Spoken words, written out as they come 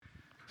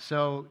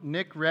So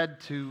Nick read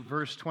to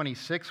verse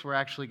 26. We're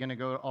actually going to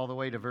go all the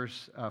way to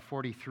verse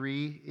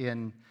 43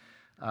 in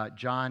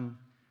John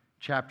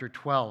chapter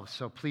 12.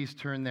 So please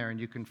turn there and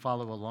you can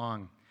follow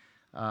along.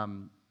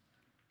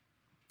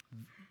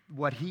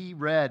 What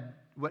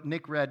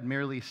Nick read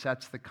merely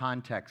sets the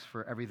context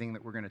for everything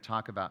that we're going to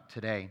talk about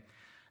today.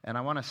 And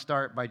I want to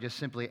start by just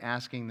simply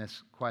asking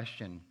this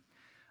question.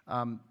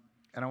 And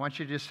I want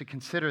you just to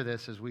consider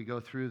this as we go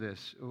through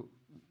this.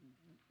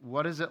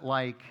 What is it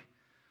like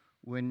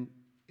when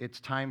it's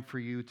time for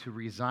you to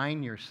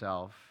resign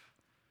yourself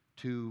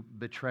to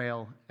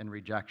betrayal and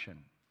rejection?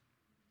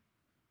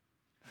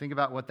 Think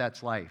about what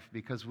that's like,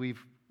 because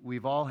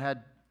we've all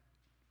had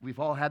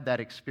that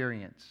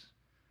experience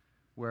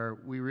where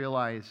we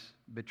realize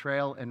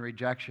betrayal and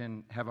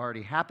rejection have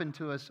already happened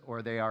to us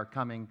or they are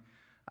coming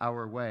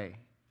our way,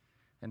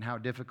 and how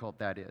difficult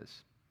that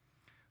is.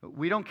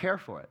 We don't care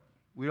for it.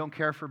 We don't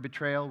care for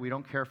betrayal. We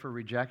don't care for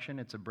rejection.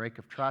 It's a break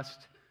of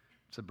trust.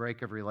 It's a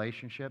break of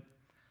relationship.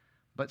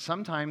 But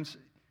sometimes,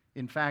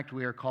 in fact,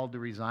 we are called to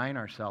resign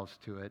ourselves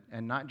to it,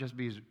 and not just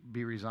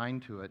be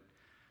resigned to it.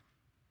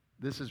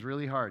 This is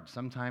really hard.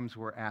 Sometimes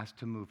we're asked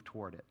to move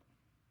toward it,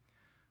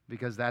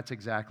 because that's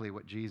exactly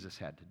what Jesus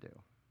had to do.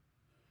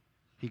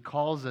 He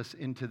calls us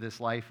into this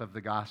life of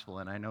the gospel,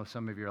 and I know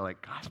some of you are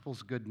like,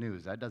 gospel's good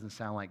news. That doesn't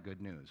sound like good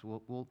news.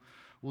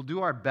 We'll do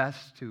our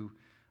best to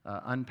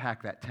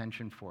unpack that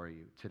tension for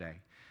you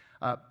today.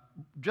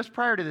 Just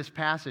prior to this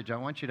passage, I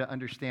want you to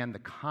understand the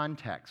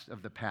context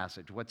of the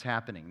passage, what's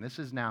happening. This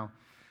is now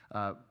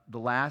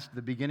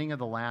the beginning of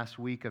the last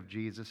week of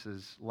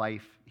Jesus'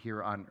 life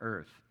here on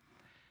earth.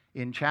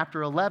 In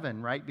chapter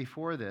 11, right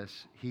before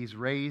this, he's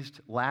raised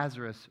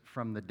Lazarus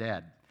from the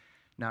dead.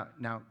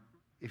 Now,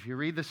 if you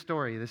read the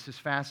story, this is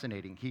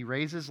fascinating. He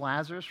raises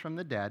Lazarus from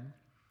the dead.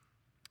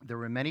 There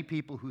were many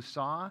people who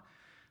saw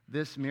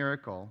this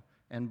miracle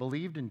and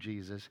believed in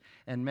Jesus,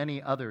 and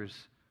many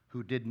others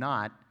who did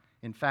not.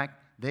 In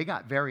fact, they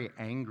got very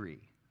angry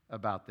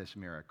about this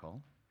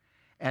miracle.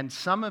 And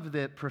some of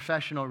the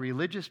professional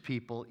religious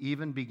people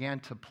even began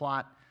to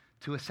plot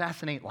to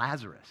assassinate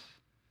Lazarus,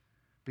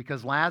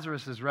 because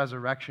Lazarus'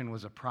 resurrection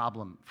was a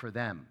problem for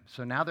them.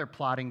 So now they're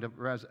plotting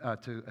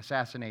to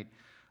assassinate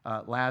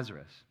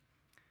Lazarus.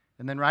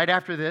 And then right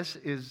after this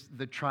is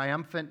the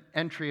triumphant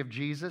entry of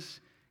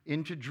Jesus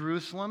into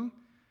Jerusalem.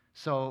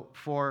 So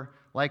for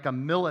like a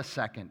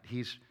millisecond,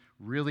 he's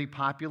really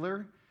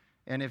popular.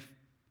 And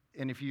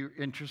if you're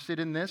interested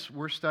in this,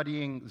 we're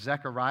studying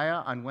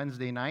Zechariah on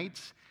Wednesday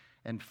nights.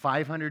 And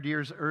 500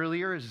 years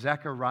earlier,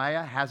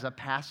 Zechariah has a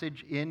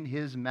passage in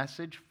his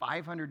message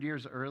 500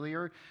 years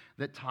earlier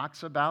that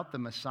talks about the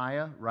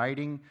Messiah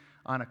riding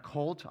on a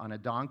colt, on a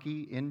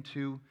donkey,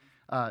 into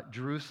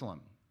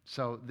Jerusalem.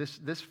 So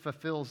this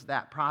fulfills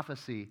that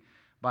prophecy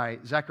by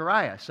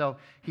Zechariah. So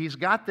he's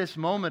got this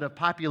moment of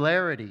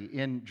popularity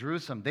in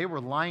Jerusalem. They were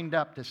lined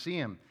up to see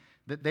him,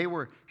 that they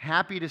were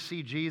happy to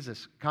see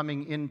Jesus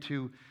coming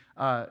into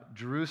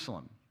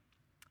Jerusalem.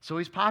 So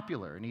he's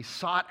popular, and he's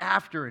sought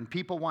after, and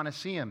people want to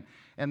see him.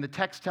 And the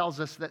text tells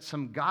us that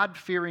some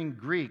God-fearing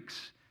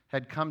Greeks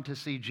had come to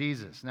see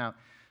Jesus. Now,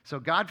 so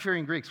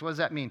God-fearing Greeks, what does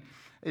that mean?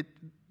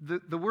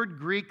 The word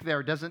Greek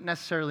there doesn't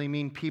necessarily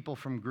mean people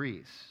from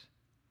Greece,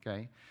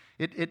 okay?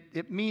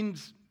 It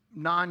means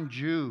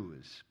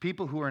non-Jews,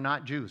 people who are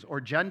not Jews, or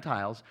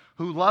Gentiles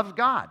who love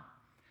God.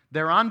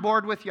 They're on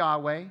board with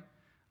Yahweh.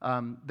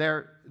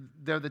 They're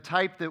the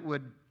type that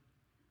would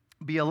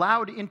be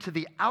allowed into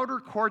the outer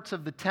courts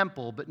of the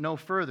temple, but no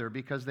further,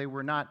 because they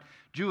were not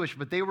Jewish.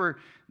 But they were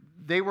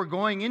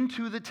going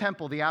into the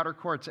temple, the outer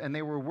courts, and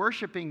they were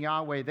worshiping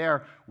Yahweh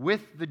there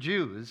with the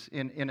Jews,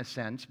 in a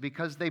sense,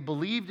 because they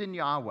believed in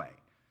Yahweh,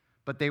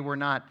 but they were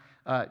not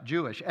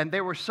Jewish. And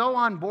they were so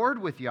on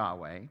board with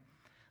Yahweh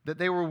that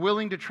they were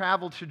willing to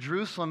travel to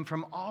Jerusalem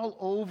from all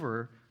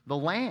over the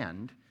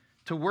land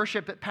to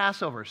worship at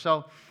Passover.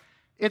 So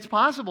it's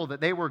possible that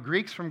they were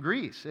Greeks from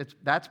Greece.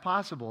 That's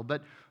possible.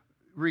 But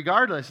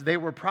regardless, they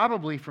were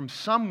probably from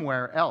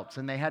somewhere else,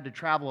 and they had to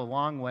travel a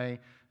long way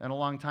and a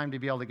long time to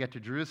be able to get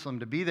to Jerusalem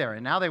to be there.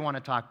 And now they want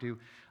to talk to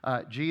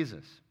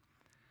Jesus.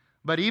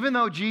 But even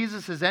though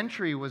Jesus'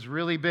 entry was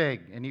really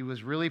big and he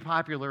was really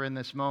popular in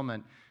this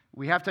moment,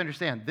 we have to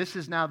understand this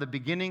is now the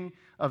beginning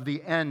of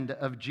the end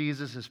of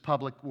Jesus'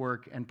 public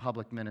work and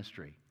public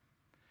ministry.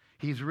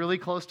 He's really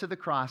close to the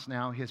cross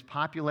now. His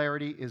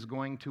popularity is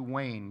going to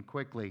wane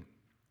quickly,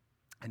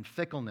 and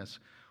fickleness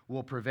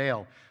will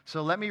prevail.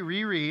 So let me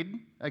reread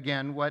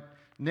again what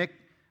Nick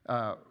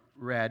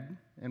read,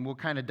 and we'll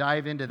kind of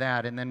dive into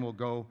that, and then we'll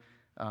go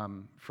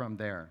from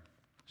there.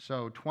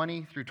 So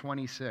 20 through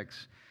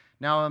 26.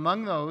 Now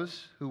among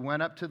those who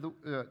went up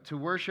to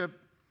worship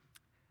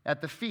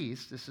at the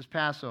feast, this is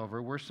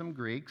Passover, were some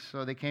Greeks.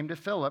 So they came to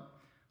Philip,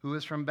 who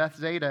was from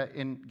Bethsaida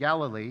in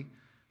Galilee.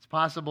 It's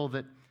possible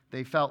that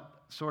they felt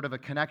sort of a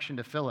connection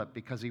to Philip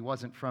because he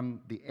wasn't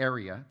from the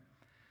area.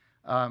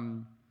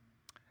 And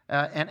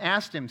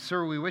asked him,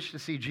 "Sir, we wish to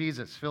see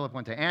Jesus." Philip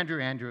went to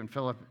Andrew and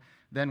Philip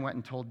then went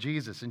and told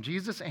Jesus. And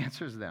Jesus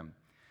answers them,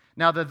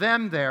 Now, the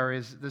them there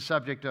is the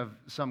subject of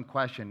some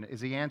question.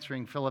 Is he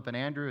answering Philip and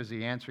Andrew? Is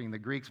he answering the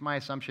Greeks? My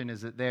assumption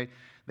is that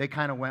they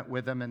kind of went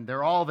with him, and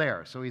they're all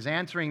there. So he's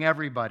answering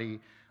everybody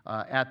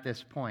at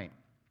this point.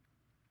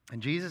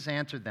 And Jesus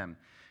answered them,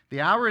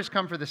 "The hour has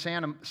come for the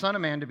Son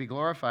of Man to be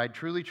glorified.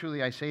 Truly,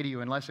 truly, I say to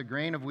you, unless a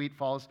grain of wheat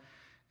falls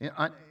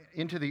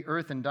into the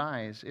earth and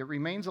dies, it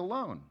remains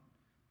alone.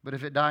 But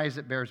if it dies,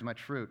 it bears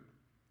much fruit.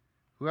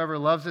 Whoever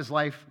loves his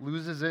life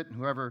loses it, and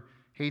whoever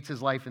hates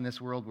his life in this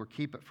world will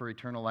keep it for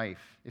eternal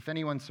life. If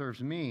anyone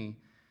serves me,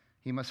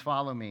 he must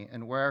follow me,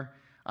 and where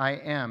I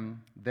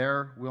am,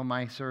 there will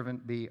my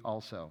servant be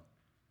also.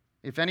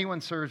 If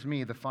anyone serves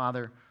me, the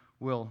Father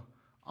will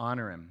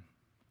honor him."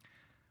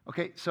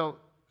 Okay, so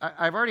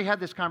I've already had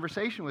this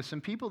conversation with some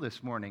people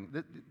this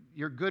morning.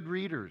 You're good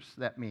readers,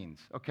 that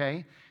means,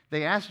 okay?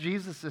 They asked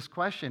Jesus this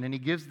question, and he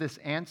gives this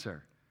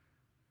answer.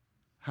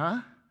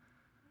 Huh?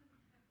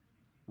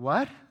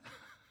 What?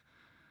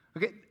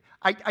 Okay,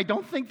 I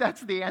don't think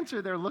that's the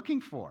answer they're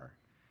looking for.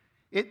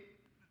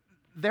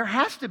 There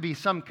has to be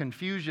some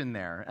confusion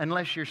there,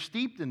 unless you're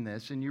steeped in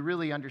this and you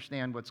really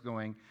understand what's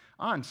going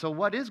on. So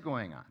what is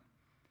going on?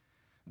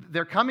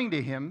 They're coming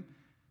to him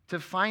to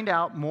find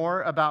out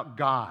more about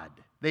God.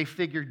 They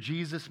figured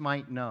Jesus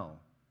might know.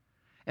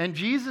 And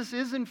Jesus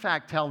is, in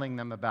fact, telling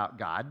them about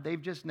God.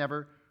 They've just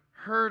never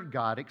heard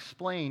God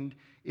explained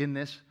in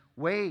this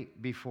way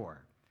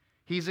before.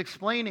 He's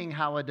explaining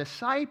how a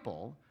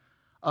disciple,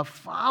 a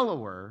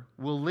follower,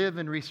 will live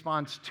in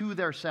response to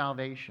their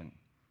salvation.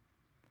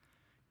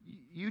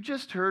 You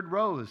just heard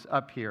Rose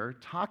up here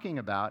talking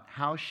about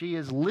how she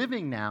is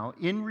living now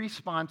in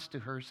response to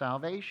her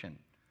salvation.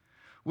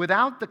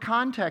 Without the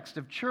context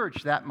of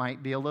church, that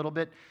might be a little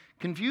bit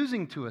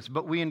confusing to us,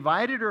 but we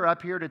invited her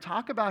up here to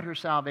talk about her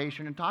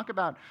salvation and talk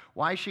about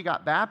why she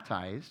got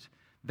baptized.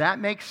 That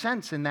makes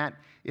sense in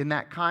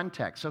that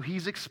context. So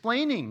he's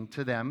explaining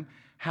to them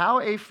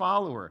how a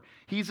follower,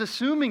 he's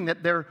assuming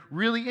that they're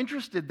really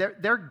interested.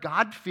 They're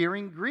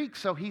God-fearing Greeks.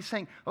 So he's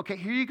saying, okay,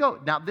 here you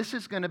go. Now this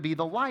is going to be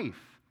the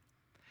life.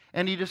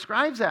 And he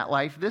describes that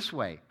life this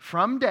way.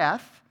 From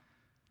death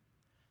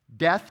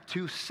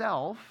to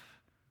self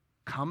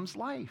comes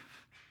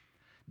life.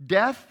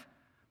 Death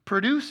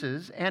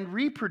produces and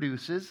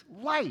reproduces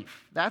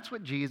life. That's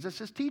what Jesus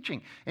is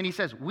teaching. And he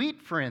says,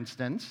 wheat, for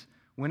instance,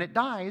 when it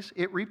dies,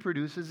 it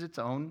reproduces its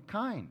own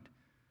kind.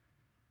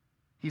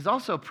 He's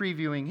also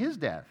previewing his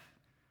death.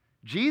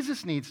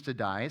 Jesus needs to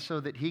die so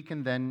that he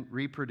can then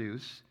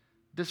reproduce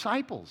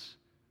disciples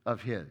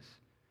of his.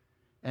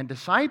 And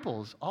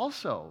disciples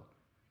also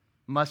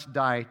must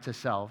die to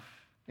self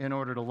in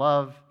order to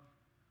love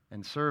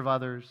and serve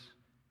others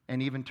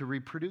and even to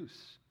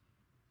reproduce.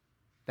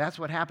 That's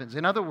what happens.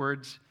 In other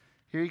words,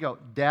 here you go.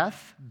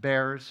 Death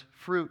bears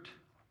fruit.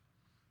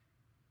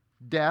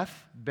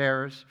 Death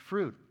bears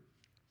fruit.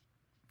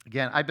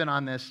 Again, I've been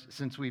on this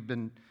since we've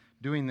been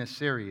doing this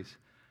series.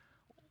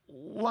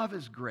 Love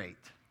is great.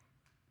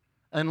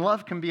 And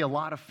love can be a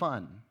lot of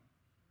fun.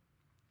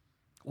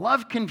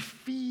 Love can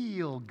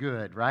feel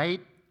good,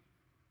 right?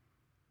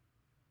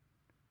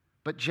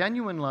 But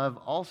genuine love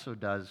also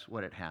does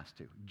what it has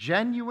to.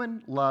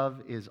 Genuine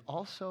love is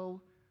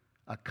also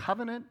a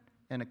covenant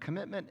and a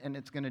commitment, and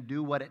it's going to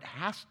do what it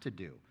has to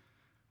do,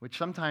 which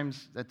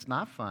sometimes that's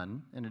not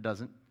fun and it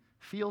doesn't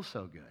feel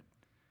so good.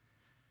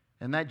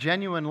 And that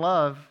genuine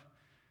love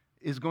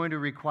is going to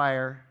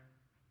require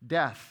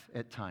death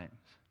at times.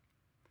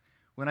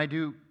 When I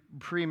do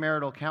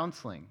premarital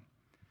counseling,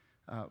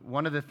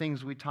 one of the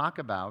things we talk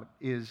about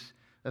is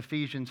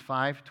Ephesians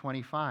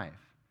 5:25.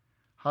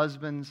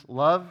 Husbands,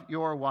 love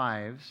your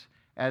wives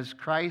as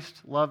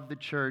Christ loved the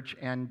church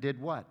and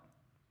did what?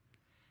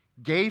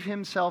 Gave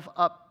himself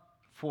up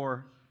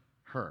for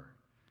her.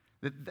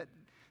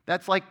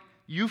 That's like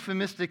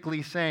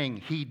euphemistically saying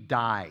he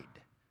died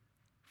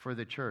for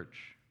the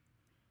church.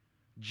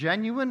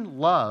 Genuine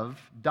love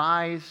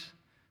dies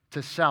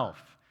to self.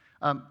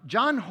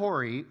 John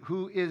Horry,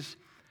 who is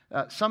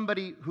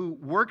somebody who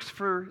works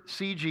for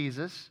See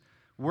Jesus,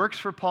 works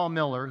for Paul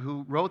Miller,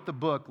 who wrote the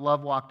book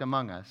Love Walked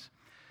Among Us,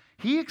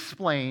 he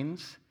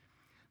explains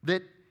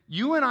that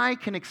you and I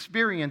can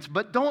experience,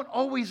 but don't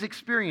always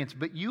experience,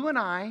 but you and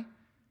I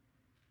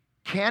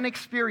can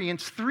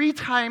experience three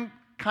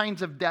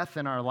kinds of death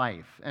in our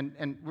life.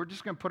 And we're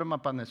just going to put them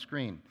up on the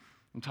screen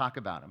and talk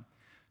about them.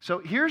 So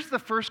here's the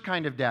first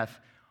kind of death.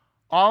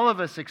 All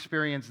of us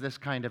experience this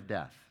kind of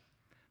death.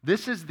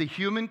 This is the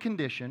human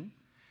condition.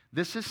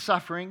 This is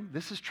suffering.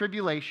 This is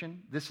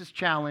tribulation. This is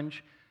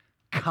challenge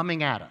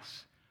coming at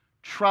us.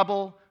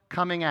 Trouble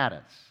coming at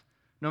us.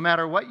 No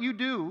matter what you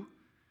do,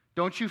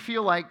 don't you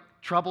feel like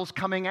trouble's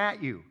coming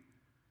at you?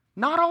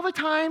 Not all the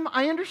time.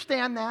 I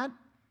understand that.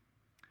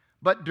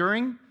 But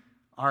during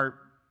our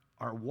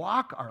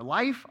walk, our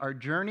life, our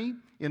journey,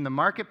 in the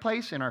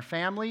marketplace, in our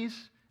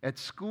families, at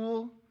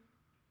school,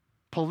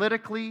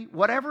 politically,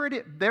 whatever it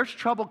is, there's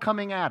trouble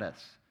coming at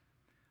us.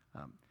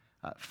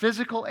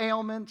 Physical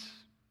ailments,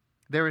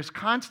 there is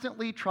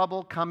constantly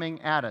trouble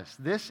coming at us.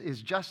 This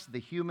is just the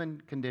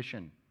human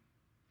condition.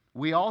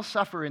 We all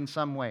suffer in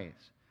some ways.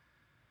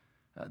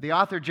 The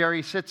author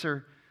Jerry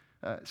Sitzer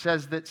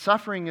says that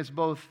suffering is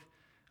both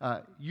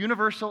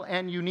universal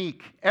and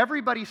unique.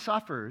 Everybody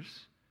suffers,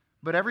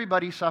 but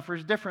everybody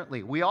suffers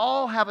differently. We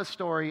all have a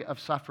story of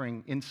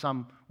suffering in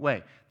some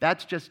way.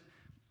 That's just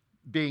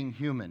being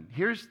human.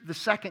 Here's the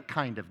second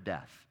kind of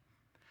death.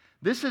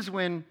 This is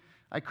when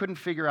I couldn't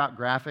figure out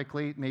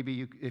graphically,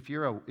 maybe if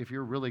you're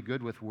really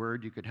good with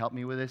Word, you could help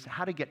me with this,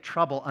 how to get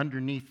trouble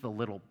underneath the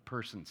little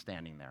person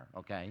standing there,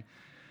 okay?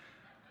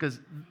 Because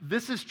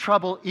this is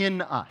trouble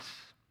in us.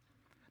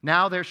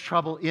 Now there's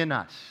trouble in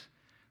us.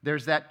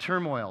 There's that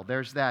turmoil.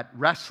 There's that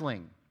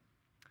wrestling.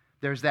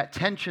 There's that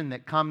tension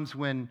that comes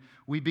when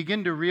we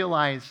begin to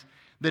realize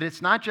that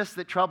it's not just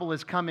that trouble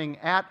is coming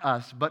at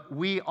us, but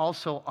we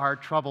also are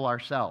trouble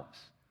ourselves.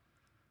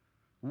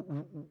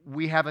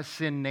 We have a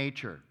sin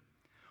nature.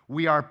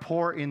 We are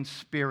poor in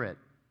spirit.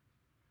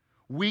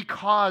 We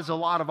cause a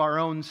lot of our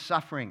own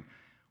suffering.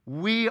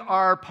 We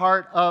are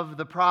part of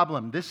the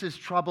problem. This is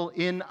trouble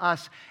in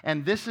us,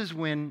 and this is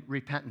when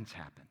repentance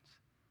happens.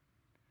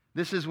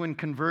 This is when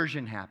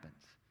conversion happens.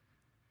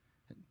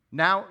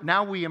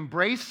 Now we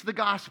embrace the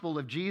gospel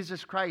of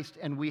Jesus Christ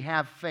and we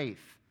have faith.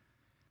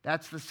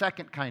 That's the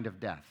second kind of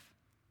death.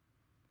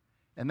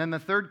 And then the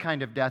third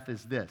kind of death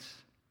is this.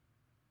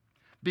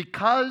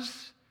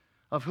 Because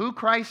of who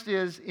Christ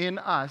is in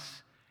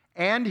us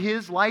and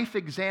his life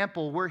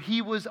example where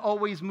he was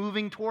always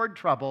moving toward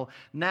trouble,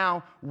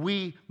 now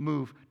we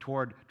move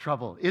toward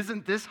trouble.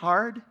 Isn't this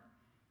hard?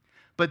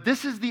 But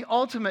this is the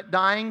ultimate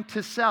dying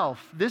to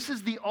self. This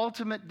is the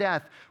ultimate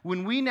death.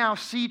 When we now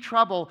see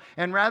trouble,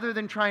 and rather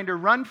than trying to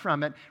run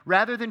from it,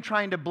 rather than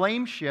trying to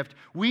blame shift,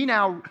 we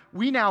now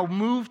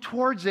move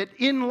towards it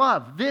in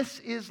love. This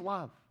is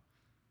love.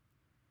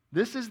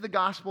 This is the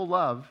gospel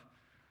love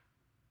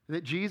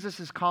that Jesus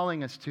is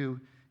calling us to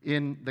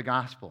in the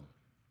gospel.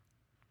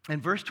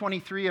 And verse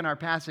 23 in our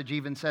passage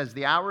even says,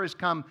 the hour has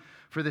come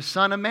for the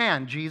Son of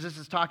Man, Jesus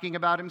is talking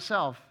about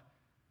himself,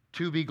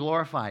 to be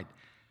glorified.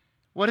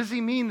 What does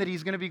he mean that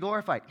he's going to be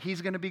glorified?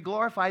 He's going to be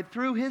glorified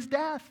through his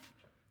death.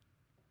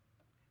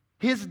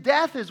 His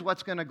death is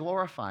what's going to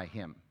glorify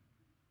him.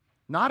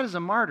 Not as a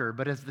martyr,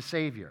 but as the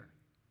Savior.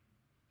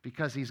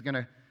 Because he's going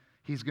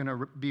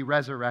to be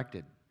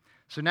resurrected.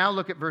 So now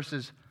look at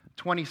verses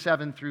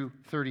 27 through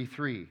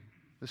 33.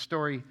 The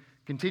story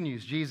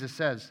continues. Jesus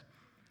says,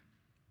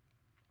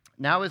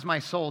 now is my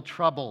soul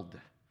troubled.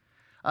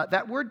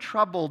 That word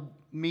troubled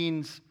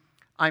means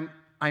I'm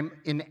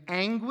in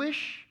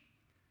anguish.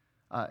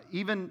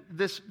 Even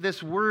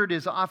this word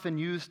is often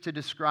used to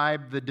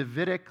describe the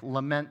Davidic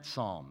lament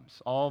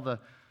psalms, all the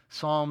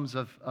psalms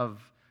of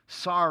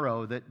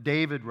sorrow that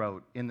David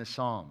wrote in the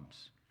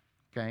Psalms.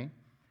 Okay?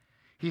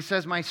 He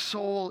says, my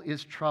soul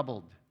is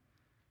troubled.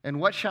 And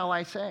what shall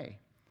I say?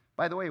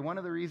 By the way, one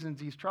of the reasons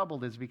he's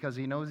troubled is because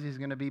he knows he's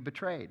going to be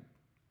betrayed.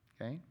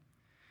 Okay?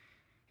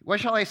 What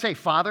shall I say?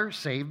 Father,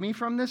 save me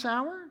from this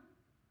hour?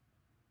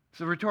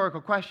 It's a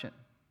rhetorical question.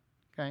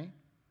 Okay?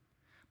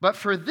 But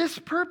for this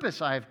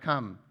purpose I have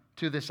come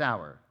to this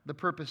hour, the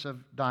purpose of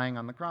dying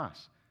on the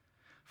cross.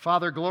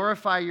 Father,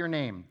 glorify your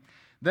name.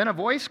 Then a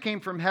voice came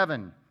from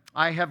heaven.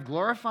 I have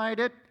glorified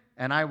it,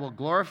 and I will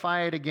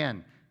glorify it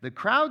again. The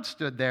crowd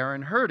stood there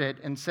and heard it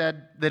and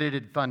said that it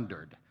had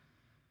thundered.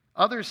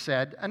 Others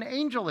said, an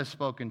angel has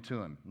spoken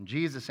to him. And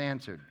Jesus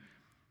answered,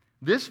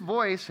 this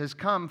voice has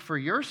come for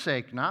your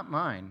sake, not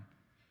mine.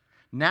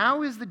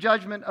 Now is the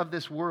judgment of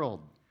this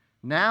world.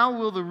 Now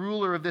will the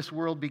ruler of this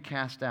world be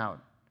cast out.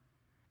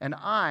 And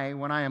I,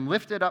 when I am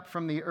lifted up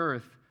from the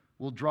earth,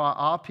 will draw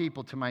all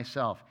people to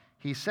myself.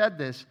 He said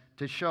this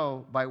to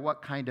show by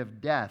what kind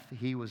of death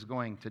he was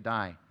going to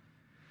die.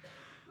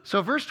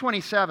 So verse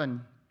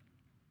 27,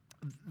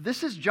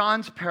 this is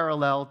John's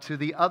parallel to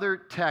the other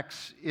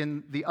texts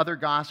in the other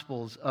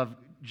Gospels of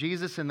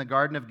Jesus in the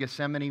Garden of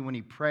Gethsemane when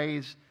he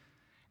prays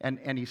and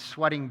he's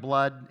sweating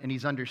blood and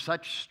he's under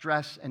such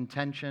stress and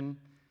tension.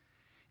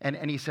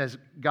 And he says,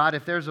 God,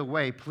 if there's a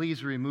way,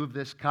 please remove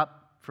this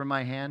cup from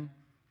my hand.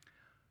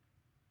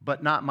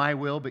 But not my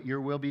will, but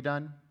your will be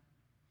done.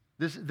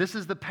 This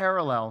is the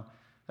parallel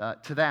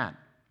to that.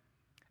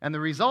 And the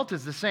result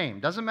is the same.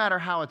 Doesn't matter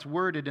how it's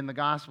worded in the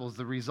Gospels,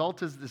 the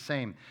result is the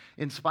same.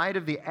 In spite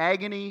of the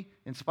agony,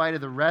 in spite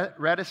of the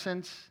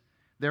reticence,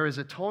 there is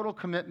a total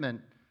commitment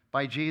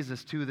by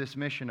Jesus to this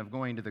mission of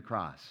going to the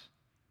cross.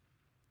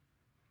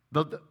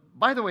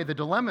 By the way, the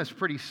dilemma is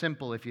pretty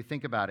simple if you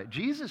think about it.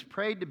 Jesus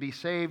prayed to be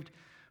saved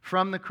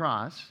from the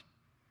cross.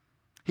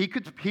 He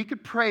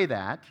could pray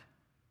that,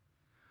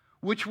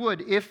 which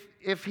would,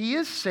 if he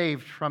is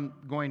saved from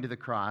going to the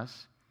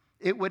cross,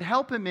 it would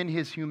help him in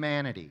his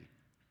humanity,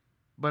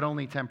 but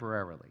only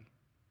temporarily.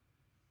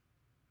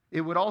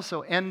 It would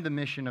also end the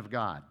mission of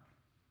God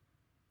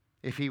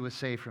if he was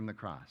saved from the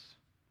cross.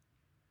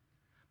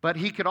 But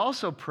he could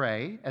also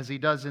pray, as he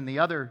does in the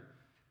other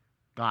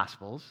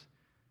Gospels,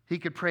 he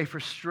could pray for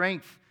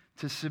strength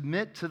to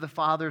submit to the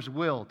Father's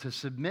will, to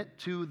submit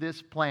to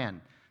this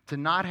plan, to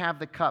not have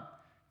the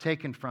cup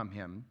taken from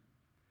him,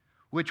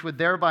 which would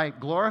thereby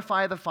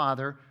glorify the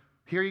Father,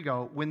 here you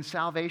go, when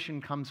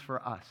salvation comes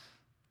for us.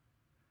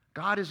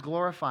 God is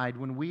glorified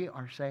when we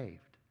are saved.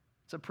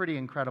 It's a pretty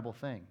incredible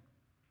thing.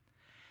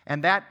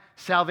 And that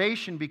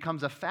salvation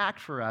becomes a fact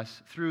for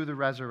us through the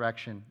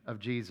resurrection of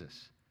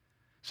Jesus.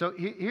 So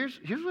here's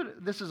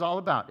what this is all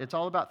about. It's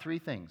all about three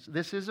things.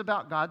 This is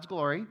about God's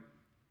glory,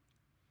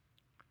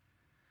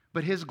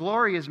 but his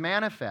glory is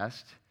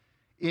manifest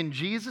in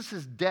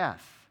Jesus'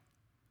 death,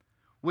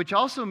 which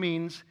also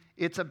means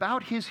it's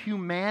about his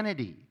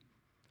humanity.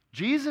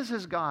 Jesus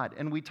is God,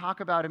 and we talk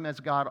about him as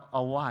God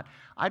a lot.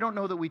 I don't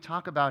know that we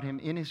talk about him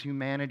in his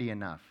humanity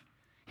enough.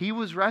 He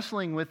was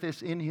wrestling with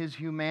this in his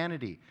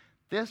humanity.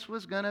 This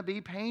was going to be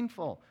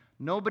painful.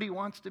 Nobody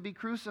wants to be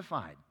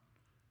crucified.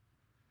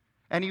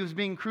 And he was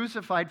being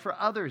crucified for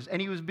others,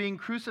 and he was being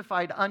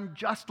crucified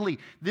unjustly.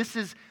 This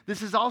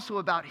is also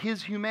about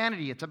his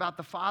humanity. It's about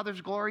the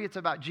Father's glory. It's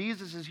about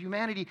Jesus'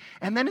 humanity.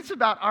 And then it's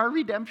about our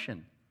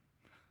redemption.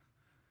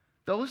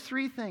 Those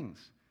three things: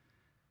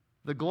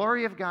 the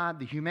glory of God,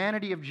 the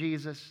humanity of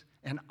Jesus,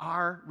 and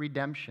our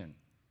redemption.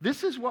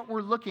 This is what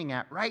we're looking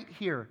at right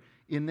here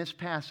in this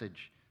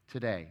passage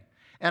today.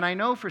 And I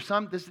know for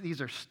some,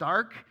 these are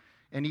stark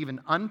and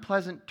even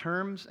unpleasant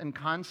terms and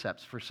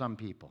concepts for some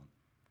people.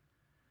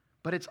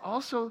 But it's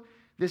also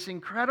this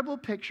incredible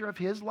picture of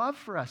his love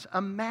for us.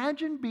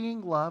 Imagine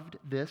being loved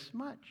this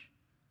much.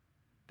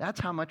 That's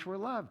how much we're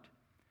loved.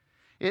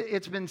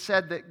 It's been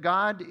said that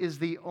God is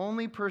the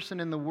only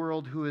person in the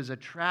world who is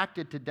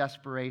attracted to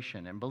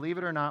desperation. And believe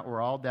it or not,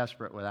 we're all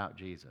desperate without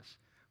Jesus.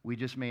 We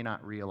just may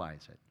not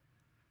realize it.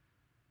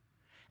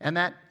 And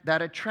that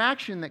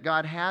attraction that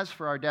God has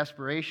for our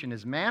desperation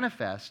is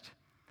manifest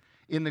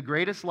in the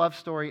greatest love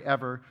story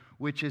ever,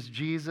 which is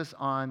Jesus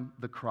on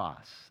the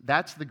cross.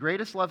 That's the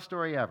greatest love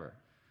story ever.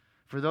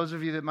 For those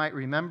of you that might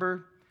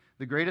remember,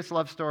 the greatest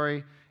love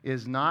story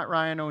is not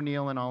Ryan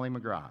O'Neal and Ollie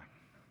McGraw.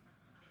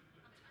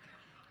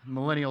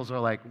 Millennials are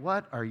like,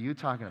 what are you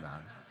talking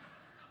about?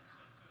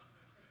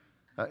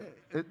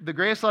 The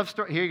greatest love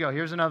story, here you go,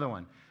 here's another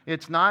one.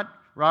 It's not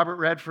Robert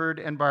Redford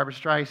and Barbra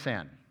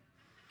Streisand,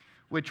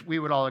 which we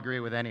would all agree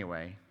with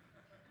anyway.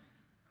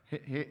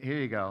 Here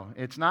you go.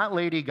 It's not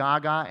Lady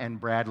Gaga and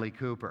Bradley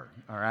Cooper,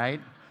 all right?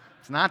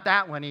 It's not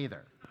that one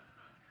either.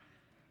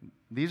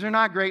 These are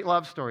not great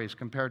love stories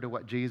compared to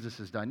what Jesus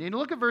has done. You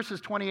look at verses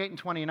 28 and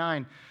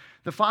 29.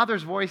 The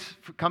Father's voice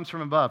comes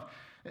from above.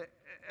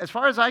 As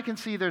far as I can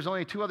see, there's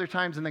only two other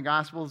times in the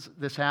Gospels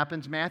this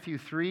happens. Matthew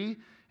 3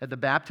 at the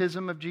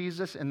baptism of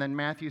Jesus, and then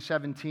Matthew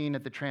 17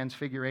 at the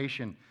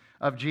transfiguration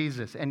of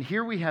Jesus. And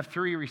here we have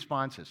three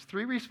responses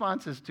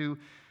to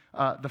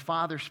the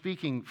Father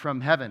speaking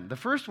from heaven. The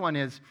first one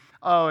is,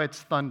 oh,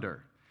 it's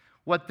thunder.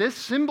 What this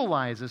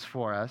symbolizes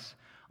for us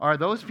are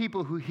those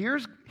people who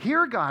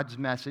hear God's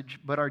message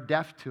but are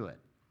deaf to it.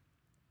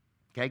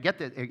 Okay, get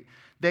this.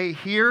 They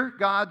hear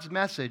God's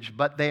message,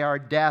 but they are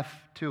deaf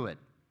to it.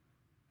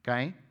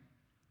 Okay?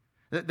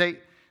 They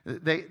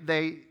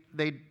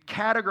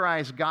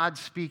categorize God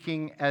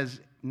speaking as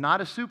not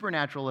a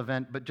supernatural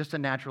event, but just a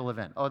natural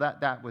event. Oh,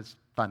 that was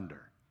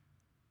thunder.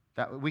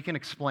 We can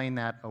explain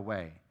that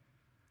away.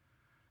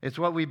 It's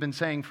what we've been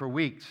saying for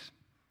weeks.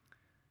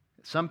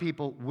 Some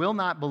people will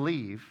not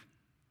believe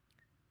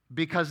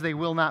because they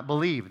will not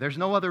believe. There's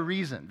no other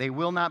reason. They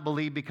will not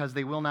believe because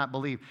they will not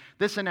believe.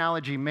 This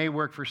analogy may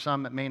work for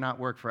some, it may not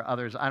work for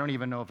others. I don't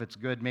even know if it's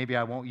good. Maybe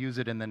I won't use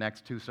it in the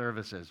next two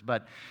services.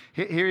 But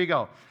here you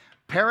go.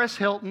 Paris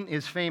Hilton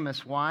is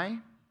famous. Why?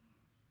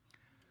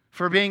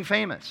 For being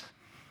famous.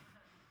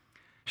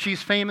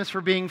 She's famous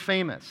for being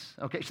famous.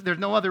 Okay, so there's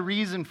no other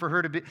reason for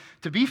her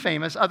to be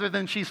famous other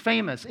than she's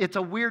famous. It's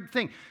a weird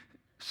thing.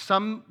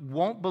 Some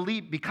won't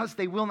believe because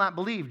they will not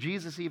believe.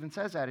 Jesus even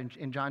says that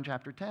in John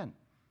chapter 10.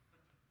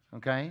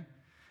 Okay?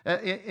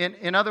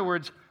 In other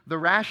words, the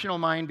rational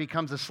mind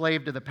becomes a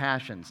slave to the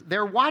passions.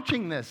 They're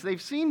watching this.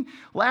 They've seen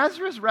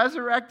Lazarus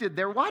resurrected.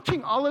 They're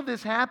watching all of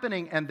this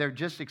happening, and they're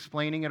just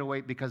explaining it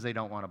away because they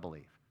don't want to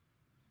believe.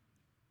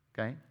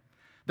 Okay?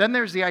 Then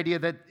there's the idea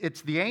that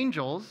it's the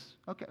angels.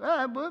 Okay,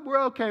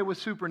 we're okay with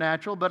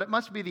supernatural, but it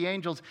must be the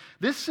angels.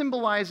 This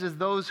symbolizes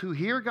those who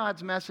hear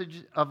God's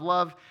message of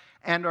love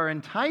and are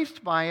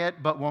enticed by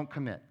it, but won't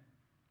commit.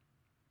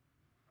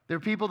 They're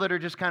people that are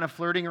just kind of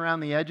flirting around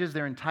the edges.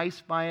 They're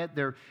enticed by it.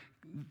 They're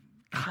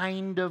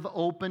kind of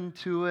open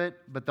to it,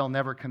 but they'll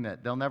never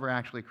commit. They'll never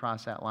actually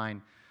cross that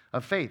line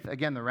of faith.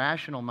 Again, the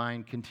rational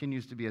mind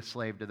continues to be a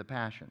slave to the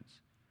passions.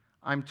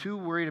 I'm too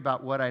worried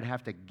about what I'd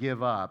have to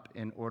give up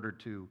in order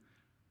to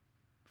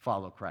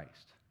follow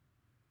Christ.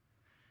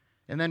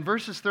 And then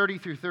verses 30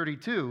 through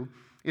 32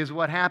 is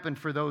what happened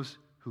for those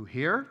who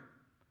hear,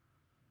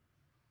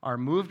 are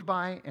moved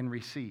by, and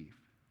receive.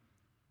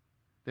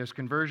 There's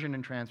conversion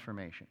and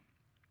transformation.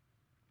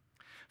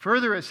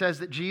 Further, it says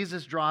that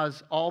Jesus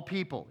draws all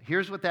people.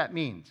 Here's what that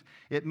means.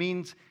 It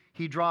means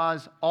he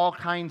draws all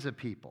kinds of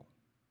people.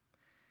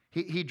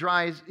 He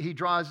draws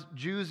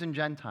Jews and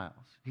Gentiles.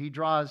 He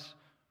draws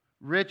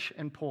rich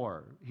and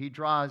poor. He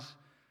draws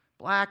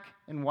black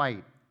and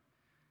white.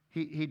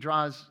 He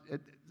draws,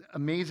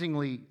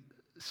 amazingly,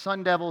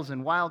 sun devils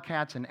and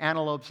wildcats and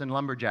antelopes and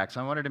lumberjacks.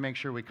 I wanted to make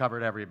sure we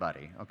covered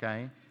everybody,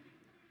 okay?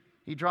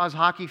 He draws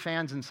hockey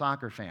fans and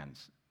soccer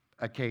fans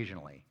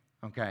occasionally,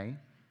 okay?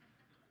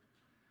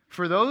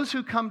 For those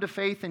who come to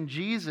faith in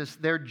Jesus,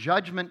 their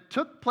judgment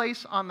took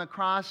place on the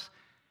cross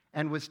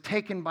and was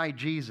taken by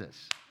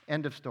Jesus.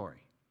 End of story.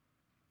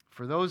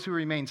 For those who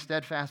remain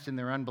steadfast in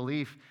their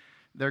unbelief,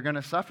 they're going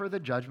to suffer the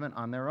judgment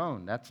on their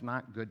own. That's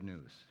not good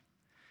news.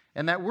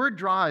 And that word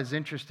draw is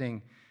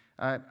interesting.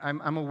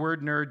 I'm a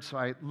word nerd, so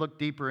I look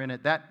deeper in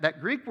it.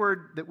 That Greek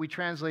word that we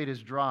translate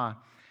as draw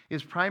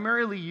is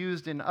primarily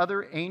used in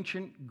other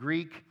ancient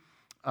Greek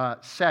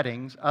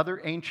settings,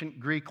 other ancient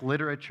Greek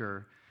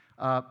literature,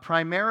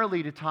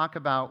 primarily to talk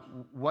about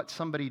what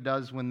somebody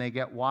does when they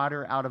get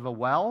water out of a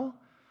well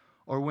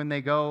or when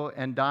they go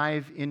and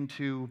dive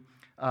into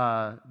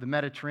the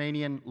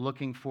Mediterranean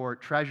looking for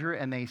treasure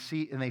and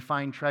they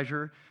find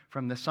treasure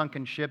from the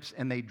sunken ships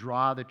and they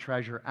draw the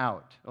treasure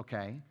out,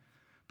 okay?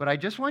 But I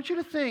just want you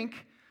to think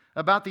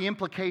about the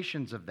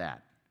implications of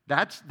that.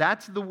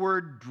 That's the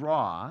word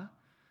draw,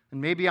 and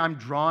maybe I'm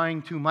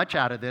drawing too much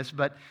out of this,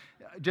 but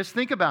just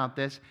think about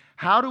this.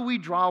 How do we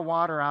draw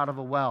water out of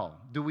a well?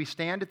 Do we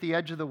stand at the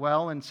edge of the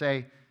well and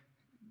say,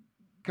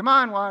 come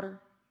on, water.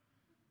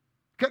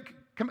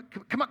 Come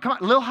on,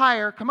 a little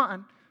higher, come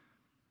on.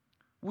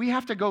 We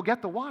have to go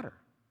get the water.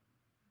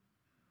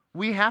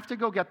 We have to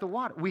go get the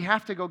water. We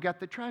have to go get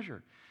the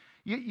treasure.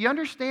 You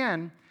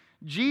understand,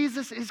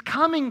 Jesus is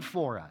coming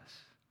for us.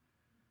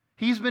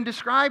 He's been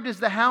described as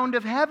the hound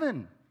of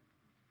heaven.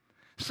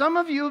 Some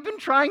of you have been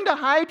trying to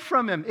hide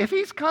from him. If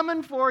he's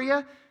coming for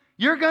you,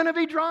 you're going to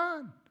be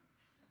drawn.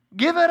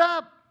 Give it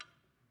up.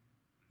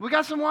 We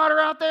got some water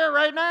out there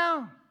right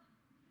now.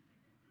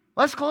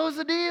 Let's close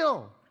the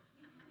deal.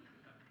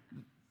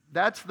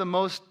 That's the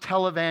most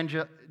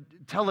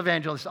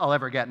televangelist I'll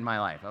ever get in my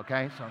life,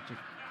 okay?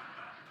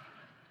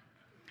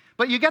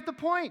 But you get the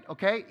point,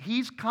 okay?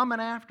 He's coming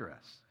after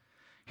us.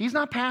 He's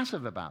not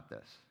passive about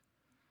this.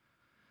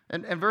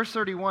 And verse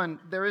 31,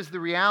 there is the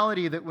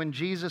reality that when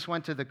Jesus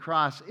went to the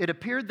cross, it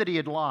appeared that he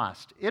had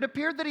lost. It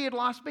appeared that he had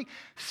lost big.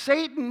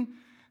 Satan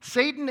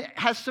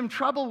has some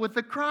trouble with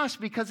the cross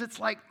because it's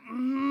like,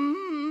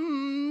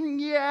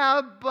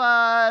 yeah,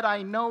 but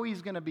I know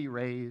he's going to be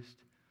raised.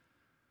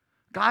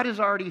 God has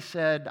already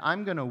said,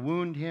 I'm going to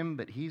wound him,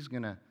 but he's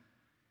going to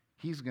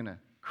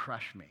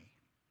crush me.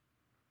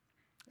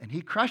 And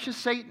he crushes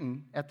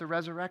Satan at the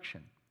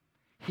resurrection.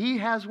 He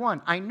has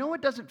won. I know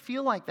it doesn't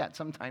feel like that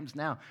sometimes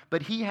now,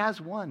 but he has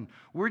won.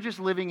 We're just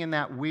living in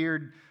that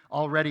weird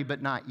already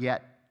but not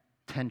yet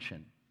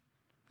tension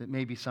that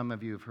maybe some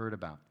of you have heard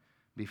about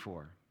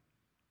before.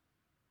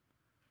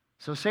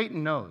 So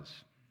Satan knows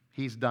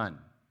he's done.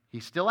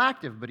 He's still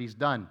active, but he's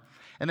done.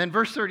 And then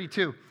verse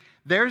 32,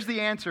 there's the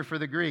answer for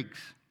the Greeks.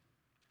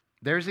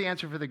 There's the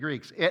answer for the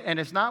Greeks. And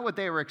it's not what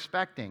they were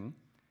expecting,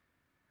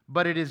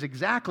 but it is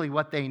exactly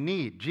what they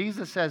need.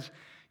 Jesus says,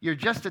 you're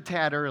just a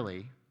tad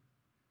early,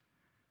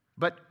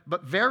 but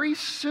very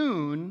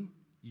soon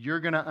you're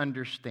going to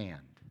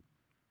understand.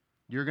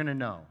 You're going to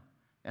know.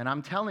 And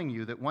I'm telling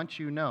you that once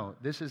you know,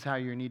 this is how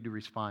you need to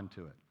respond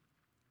to it.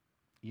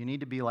 You need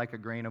to be like a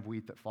grain of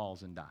wheat that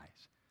falls and dies,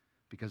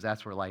 because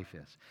that's where life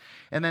is.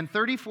 And then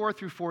 34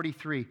 through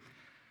 43,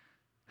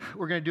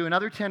 we're going to do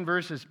another 10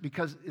 verses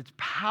because it's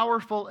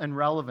powerful and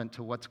relevant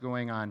to what's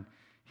going on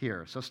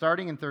here. So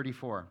starting in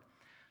 34.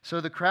 So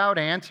the crowd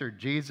answered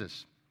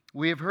Jesus,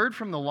 we have heard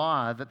from the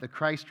law that the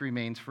Christ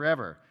remains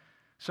forever.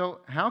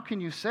 So how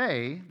can you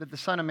say that the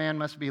Son of Man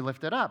must be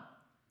lifted up?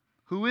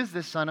 Who is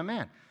this Son of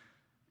Man?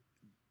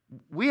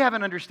 We have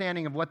an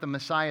understanding of what the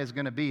Messiah is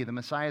going to be. The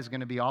Messiah is going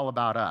to be all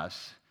about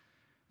us.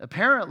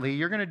 Apparently,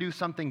 you're going to do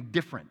something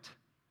different.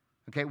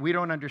 Okay, we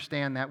don't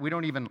understand that. We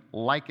don't even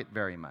like it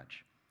very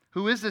much.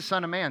 Who is this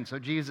Son of Man? So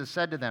Jesus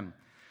said to them,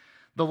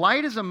 the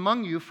light is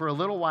among you for a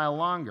little while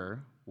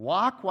longer.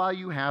 Walk while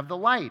you have the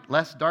light,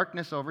 lest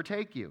darkness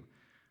overtake you.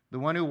 The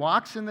one who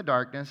walks in the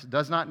darkness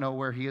does not know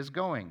where he is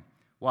going.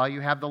 While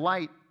you have the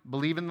light,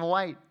 believe in the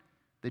light,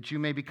 that you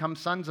may become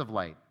sons of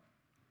light.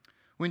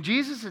 When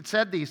Jesus had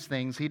said these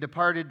things, he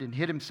departed and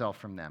hid himself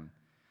from them.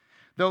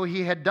 Though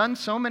he had done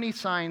so many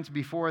signs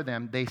before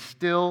them, they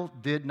still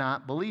did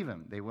not believe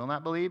him. They will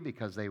not believe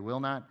because they will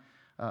not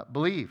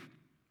believe.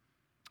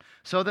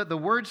 So that the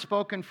word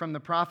spoken from the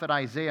prophet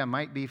Isaiah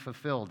might be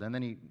fulfilled. And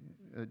then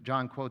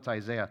John quotes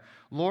Isaiah,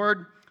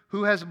 Lord,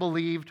 who has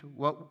believed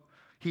what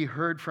he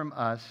heard from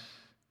us,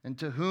 and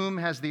to whom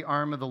has the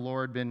arm of the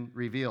Lord been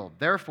revealed?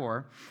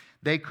 Therefore,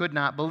 they could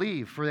not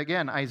believe. For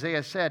again,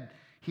 Isaiah said,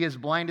 he has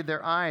blinded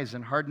their eyes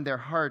and hardened their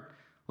heart,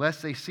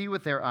 lest they see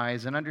with their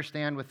eyes and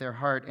understand with their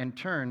heart and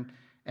turn,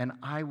 and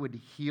I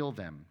would heal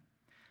them.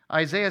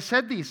 Isaiah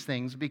said these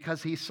things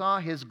because he saw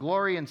his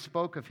glory and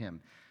spoke of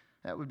him.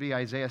 That would be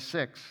Isaiah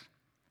 6.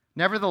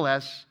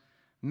 Nevertheless,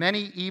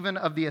 many even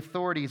of the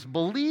authorities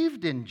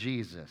believed in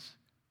Jesus,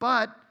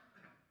 but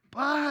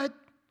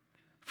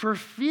for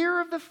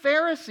fear of the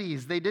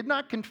Pharisees, they did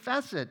not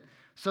confess it,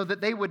 so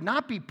that they would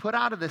not be put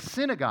out of the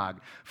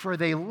synagogue, for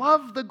they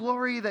love the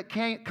glory that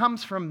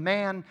comes from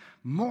man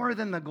more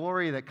than the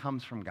glory that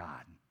comes from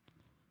God.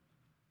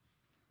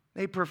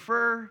 They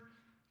prefer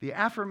the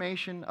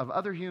affirmation of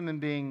other human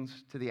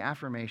beings to the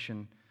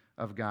affirmation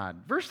of God.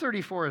 Verse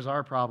 34 is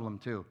our problem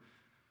too.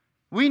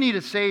 We need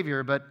a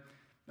Savior, but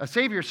a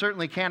Savior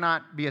certainly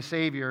cannot be a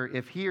Savior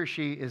if he or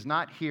she is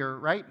not here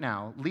right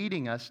now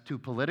leading us to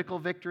political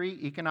victory,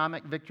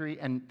 economic victory,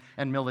 and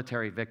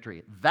military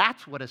victory.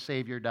 That's what a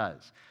Savior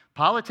does.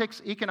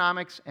 Politics,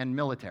 economics, and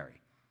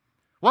military.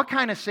 What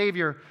kind of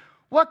Savior,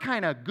 what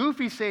kind of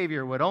goofy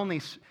Savior would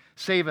only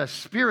save us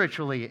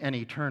spiritually and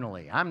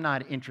eternally? I'm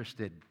not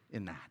interested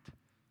in that.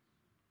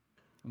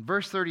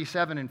 Verse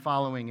 37 and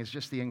following is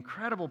just the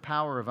incredible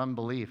power of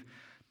unbelief.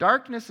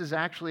 Darkness is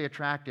actually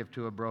attractive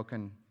to a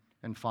broken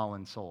and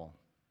fallen soul.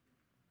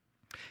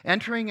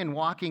 Entering and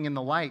walking in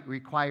the light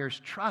requires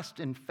trust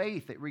and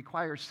faith. It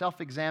requires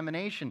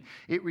self-examination.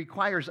 It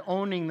requires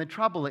owning the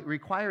trouble. It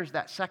requires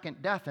that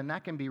second death, and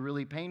that can be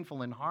really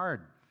painful and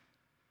hard.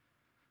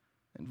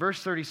 And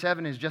verse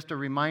 37 is just a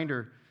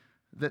reminder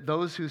that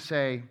those who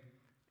say,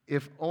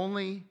 if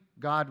only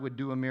God would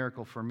do a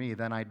miracle for me,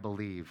 then I'd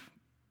believe.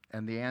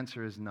 And the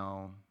answer is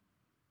no,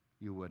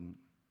 you wouldn't.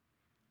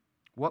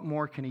 What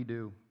more can he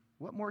do?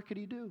 What more could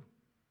he do?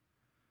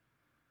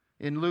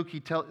 In Luke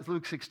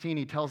 16,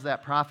 he tells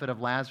that prophet of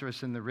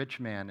Lazarus and the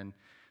rich man, and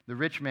the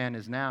rich man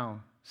is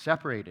now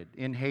separated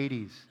in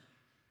Hades.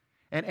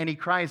 And he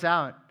cries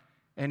out,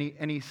 and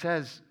he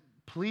says,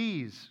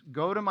 please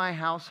go to my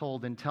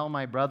household and tell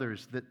my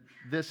brothers that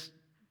this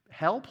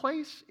hell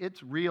place,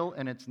 it's real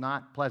and it's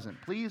not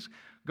pleasant. Please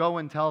go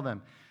and tell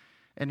them.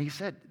 And he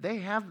said, they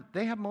have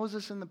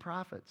Moses and the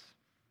prophets.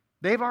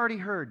 They've already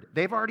heard.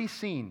 They've already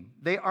seen.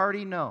 They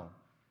already know.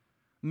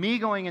 Me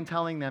going and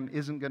telling them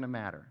isn't going to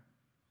matter.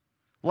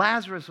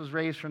 Lazarus was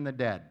raised from the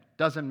dead.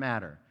 Doesn't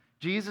matter.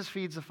 Jesus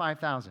feeds the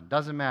 5,000.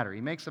 Doesn't matter.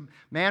 He makes a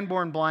man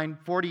born blind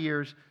 40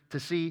 years to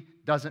see.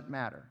 Doesn't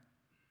matter.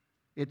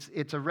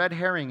 It's a red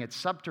herring. It's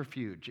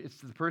subterfuge. It's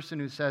the person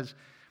who says,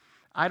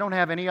 I don't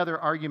have any other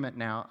argument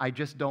now. I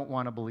just don't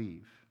want to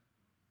believe.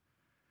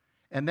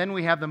 And then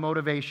we have the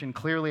motivation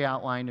clearly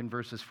outlined in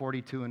verses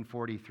 42 and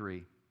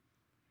 43.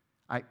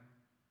 I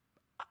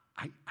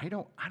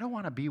don't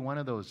want to be one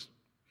of those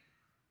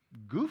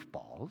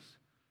goofballs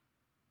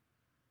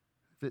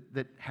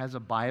that has a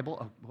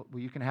Bible. Well,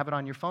 you can have it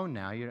on your phone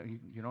now. You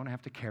don't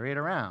have to carry it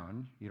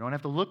around. You don't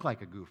have to look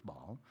like a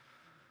goofball.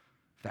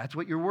 If that's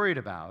what you're worried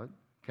about,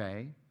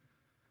 okay,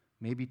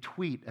 maybe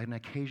tweet an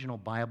occasional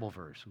Bible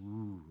verse.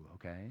 Ooh,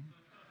 okay.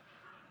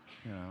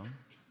 You know.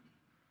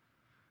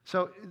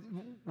 So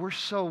we're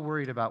so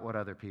worried about what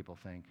other people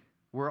think.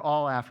 We're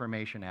all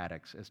affirmation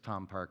addicts, as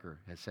Tom Parker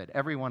has said.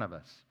 Every one of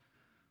us.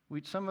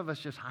 Some of us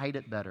just hide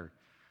it better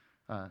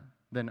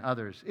than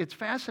others. It's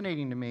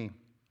fascinating to me.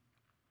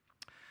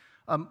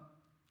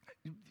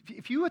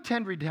 If you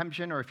attend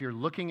redemption, or if you're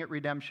looking at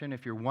redemption,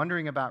 if you're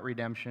wondering about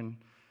redemption,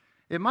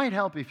 it might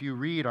help if you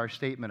read our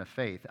statement of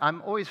faith.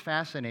 I'm always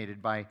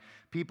fascinated by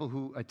people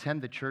who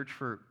attend the church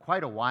for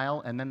quite a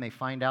while, and then they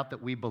find out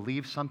that we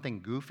believe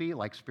something goofy,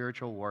 like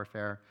spiritual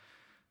warfare,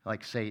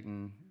 like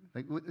Satan,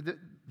 like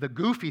the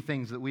goofy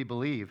things that we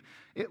believe.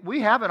 We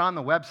have it on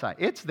the website.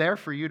 It's there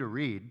for you to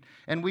read.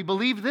 And we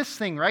believe this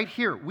thing right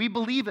here. We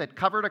believe it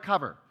cover to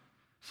cover.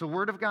 It's the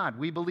Word of God.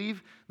 We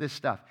believe this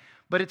stuff.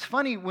 But it's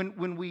funny,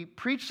 when we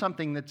preach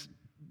something that's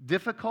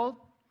difficult,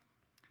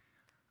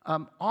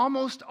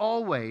 almost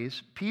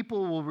always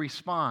people will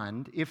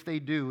respond, if they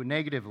do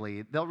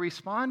negatively, they'll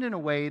respond in a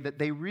way that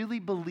they really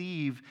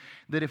believe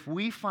that if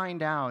we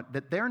find out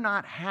that they're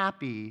not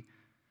happy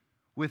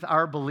with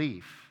our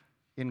belief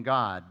in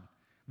God,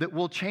 that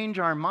we'll change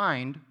our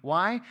mind.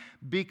 Why?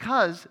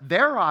 Because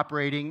they're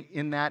operating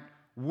in that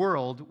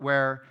world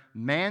where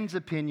man's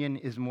opinion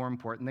is more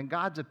important than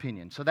God's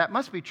opinion. So that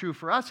must be true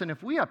for us. And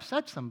if we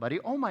upset somebody,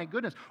 oh my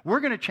goodness, we're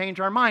going to change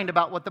our mind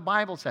about what the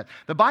Bible says.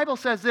 The Bible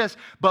says this,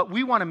 but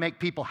we want to make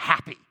people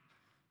happy.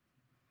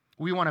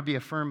 We want to be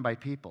affirmed by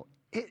people.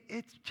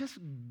 It's just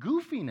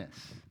goofiness.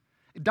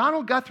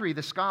 Donald Guthrie,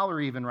 the scholar,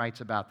 even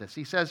writes about this.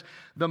 He says,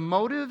 the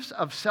motives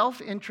of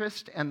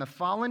self-interest and the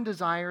fallen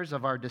desires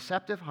of our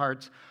deceptive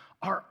hearts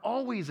are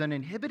always an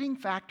inhibiting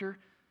factor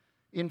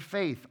in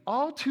faith.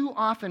 All too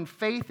often,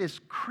 faith is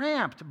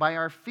cramped by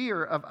our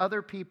fear of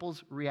other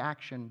people's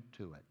reaction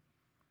to it.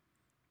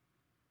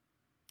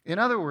 In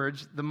other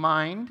words, the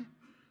mind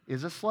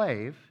is a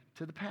slave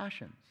to the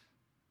passions.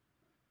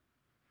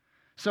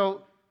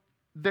 So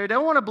they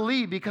don't want to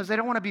believe because they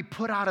don't want to be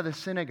put out of the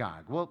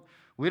synagogue. Well,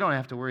 we don't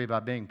have to worry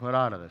about being put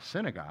out of the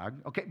synagogue.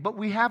 Okay, but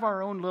we have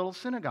our own little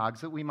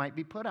synagogues that we might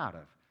be put out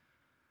of.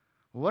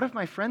 What if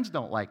my friends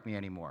don't like me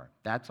anymore?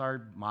 That's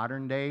our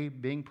modern day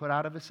being put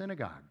out of a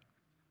synagogue.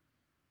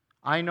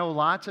 I know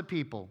lots of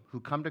people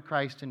who come to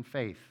Christ in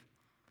faith,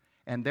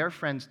 and their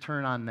friends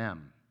turn on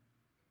them.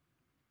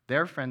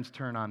 Their friends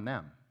turn on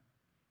them.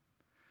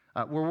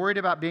 We're worried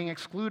about being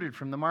excluded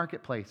from the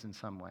marketplace in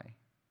some way.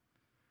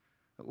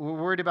 We're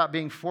worried about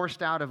being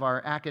forced out of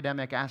our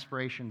academic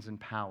aspirations and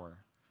power.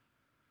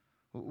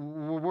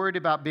 We're worried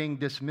about being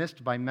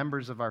dismissed by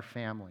members of our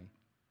family.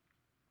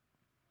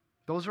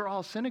 Those are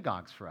all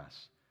synagogues for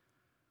us.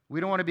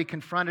 We don't want to be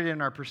confronted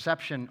in our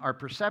perception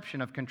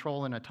of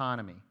control and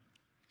autonomy.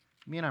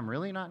 You mean I'm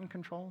really not in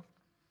control?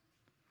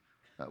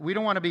 We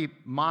don't want to be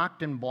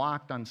mocked and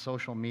blocked on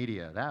social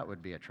media. That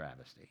would be a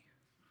travesty.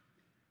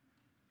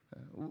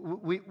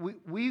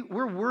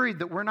 We're worried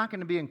that we're not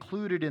going to be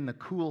included in the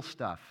cool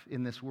stuff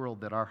in this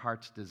world that our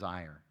hearts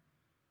desire.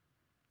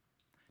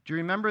 Do you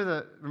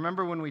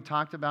remember when we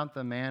talked about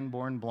the man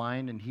born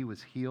blind and he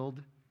was healed?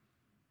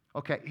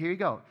 Okay, here you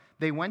go.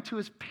 They went to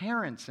his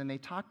parents and they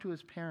talked to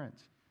his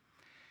parents.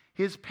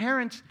 His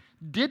parents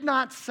did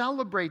not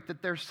celebrate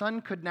that their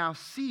son could now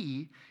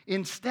see.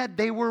 Instead,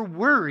 they were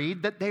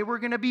worried that they were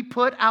going to be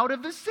put out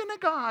of the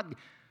synagogue.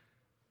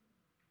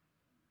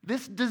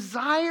 This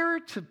desire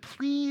to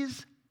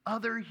please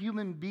other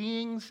human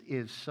beings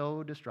is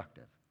so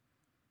destructive.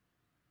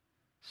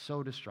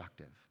 So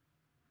destructive.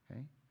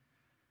 Okay?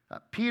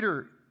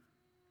 Peter,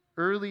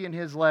 early in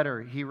his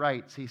letter,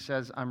 he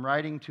says, I'm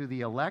writing to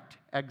the elect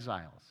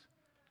exiles.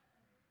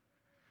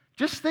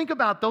 Just think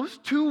about those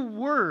two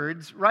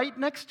words right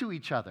next to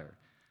each other.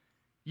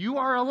 You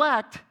are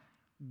elect,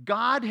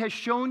 God has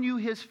shown you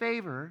his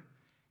favor,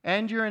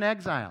 and you're in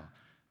exile.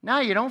 Now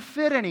you don't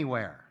fit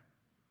anywhere.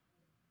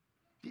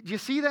 Do you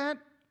see that?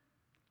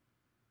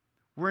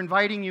 We're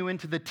inviting you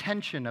into the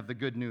tension of the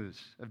good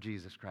news of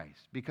Jesus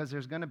Christ because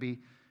there's going to be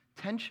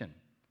tension.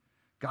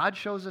 God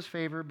shows us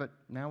favor, but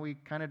now we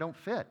kind of don't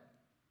fit.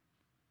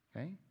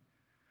 Okay?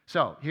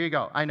 So, here you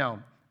go. I know,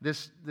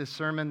 this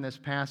sermon, this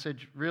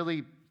passage,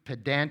 really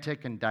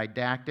pedantic and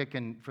didactic,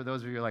 and for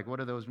those of you who are like, what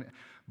are those?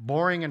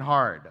 Boring and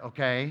hard,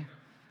 okay?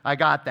 I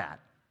got that,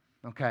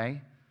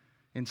 okay?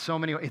 In so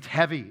many ways. It's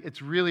heavy.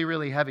 It's really,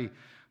 really heavy.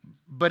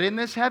 But in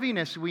this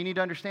heaviness, we need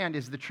to understand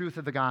is the truth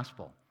of the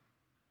gospel,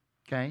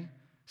 okay?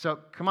 So,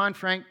 come on,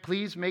 Frank,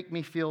 please make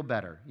me feel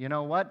better. You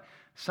know what?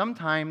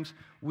 Sometimes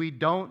we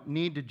don't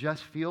need to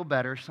just feel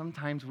better.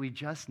 Sometimes we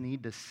just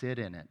need to sit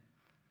in it.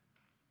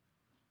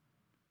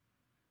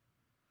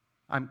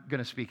 I'm going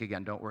to speak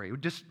again, don't worry.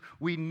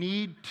 We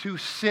need to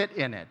sit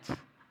in it,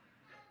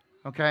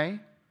 okay?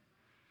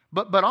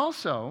 But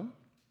also,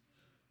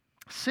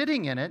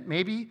 sitting in it,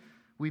 maybe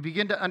we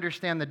begin to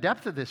understand the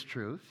depth of this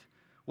truth,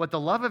 what the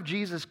love of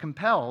Jesus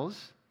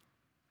compels,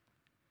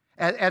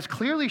 as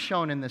clearly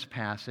shown in this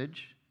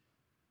passage,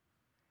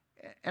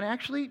 and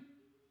actually,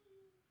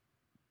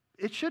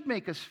 it should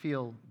make us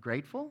feel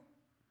grateful.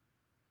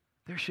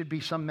 There should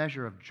be some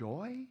measure of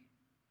joy.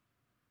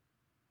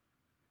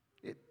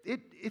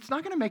 It's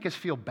not going to make us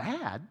feel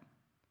bad.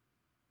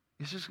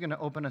 It's just going to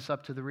open us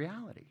up to the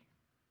reality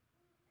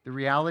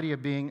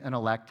of being an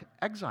elect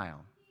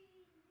exile.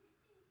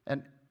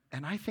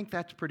 And I think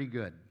that's pretty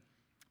good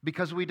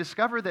because we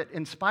discover that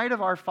in spite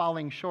of our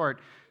falling short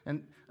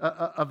and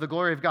of the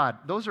glory of God,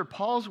 those are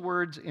Paul's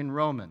words in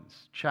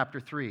Romans chapter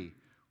 3.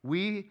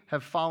 We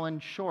have fallen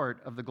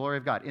short of the glory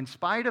of God. In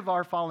spite of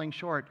our falling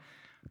short,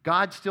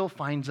 God still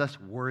finds us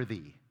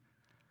worthy.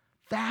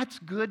 That's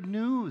good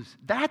news.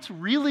 That's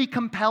really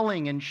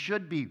compelling and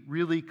should be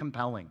really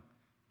compelling.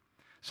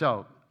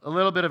 So, a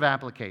little bit of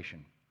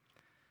application.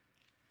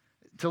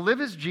 To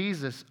live as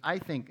Jesus, I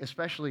think,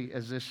 especially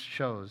as this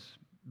shows,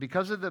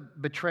 because of the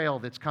betrayal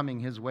that's coming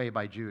his way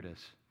by Judas,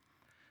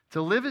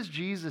 to live as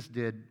Jesus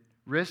did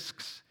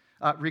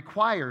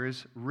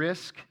requires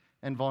risk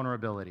and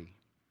vulnerability.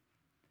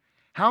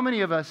 How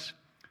many of us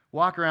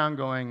walk around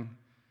going,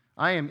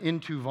 I am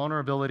into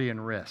vulnerability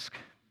and risk?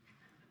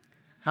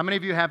 How many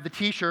of you have the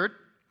t-shirt?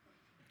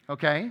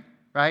 Okay,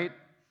 right?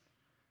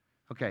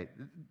 Okay,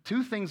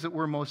 two things that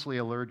we're mostly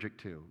allergic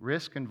to,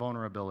 risk and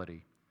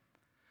vulnerability.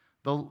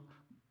 To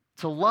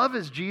love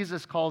as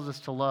Jesus calls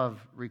us to love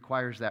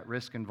requires that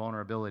risk and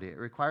vulnerability. It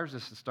requires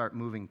us to start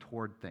moving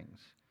toward things.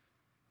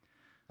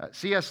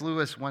 C.S.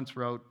 Lewis once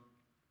wrote,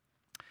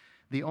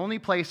 the only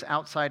place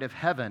outside of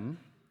heaven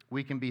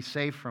we can be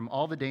safe from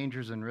all the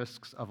dangers and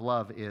risks of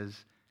love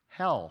is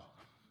hell.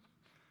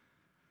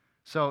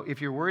 So if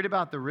you're worried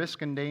about the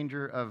risk and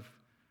danger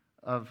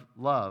of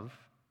love,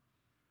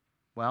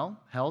 well,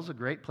 hell's a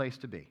great place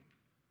to be.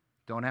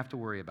 Don't have to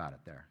worry about it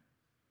there.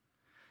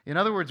 In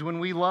other words, when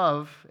we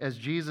love as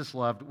Jesus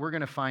loved, we're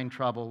going to find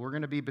trouble, we're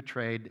going to be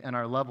betrayed, and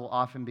our love will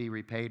often be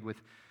repaid with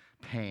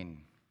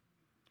pain.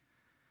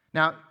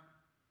 Now,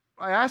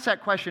 I asked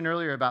that question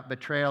earlier about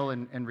betrayal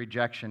and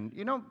rejection.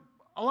 You know,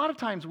 a lot of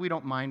times we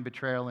don't mind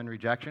betrayal and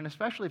rejection,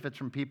 especially if it's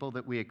from people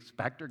that we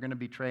expect are going to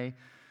betray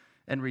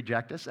and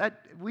reject us.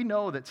 We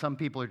know that some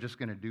people are just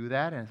going to do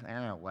that,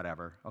 and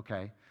whatever,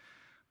 okay.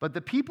 But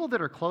the people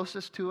that are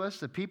closest to us,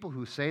 the people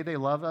who say they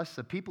love us,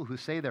 the people who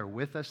say they're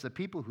with us, the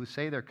people who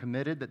say they're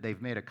committed, that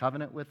they've made a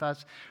covenant with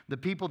us, the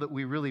people that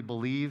we really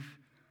believe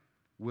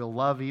will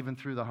love even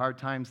through the hard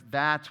times,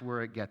 that's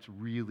where it gets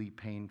really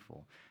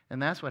painful. And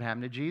that's what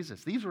happened to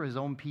Jesus. These were his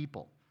own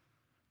people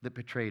that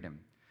betrayed him.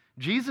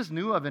 Jesus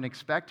knew of an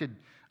expected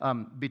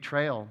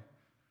betrayal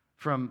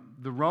from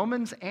the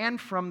Romans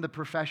and from the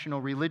professional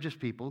religious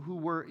people who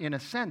were, in a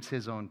sense,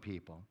 his own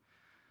people.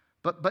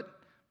 But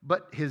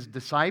his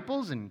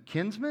disciples and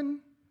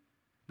kinsmen,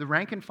 the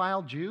rank and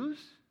file Jews,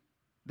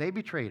 they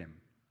betrayed him.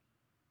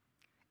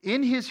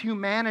 In his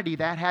humanity,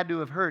 that had to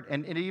have hurt.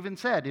 And it even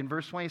said in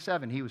verse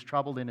 27, he was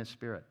troubled in his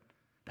spirit.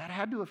 That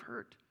had to have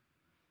hurt.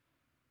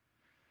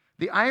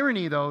 The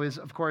irony, though, is,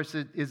 of course,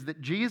 is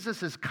that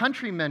Jesus'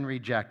 countrymen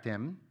reject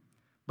him,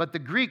 but the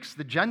Greeks,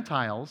 the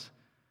Gentiles,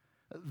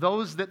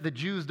 those that the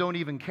Jews don't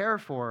even care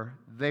for,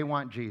 they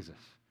want Jesus.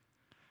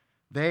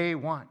 They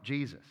want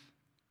Jesus.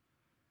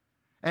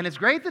 And it's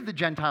great that the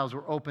Gentiles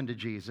were open to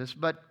Jesus,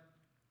 but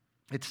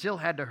it still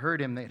had to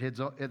hurt him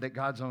that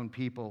God's own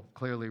people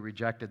clearly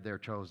rejected their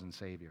chosen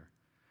Savior.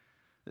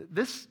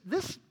 This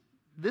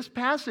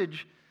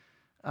passage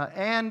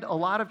and a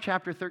lot of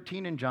chapter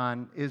 13 in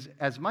John is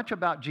as much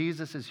about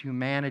Jesus'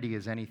 humanity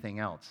as anything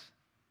else.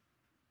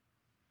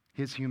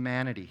 His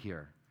humanity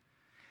here.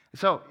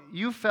 So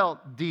you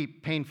felt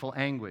deep, painful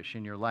anguish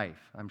in your life,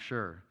 I'm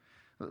sure.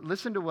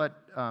 Listen to what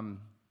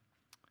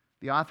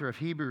the author of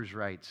Hebrews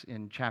writes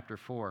in chapter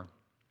 4,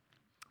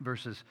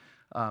 verses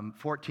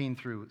 14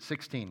 through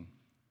 16.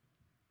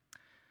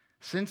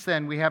 Since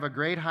then, we have a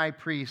great high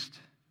priest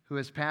who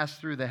has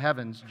passed through the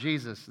heavens,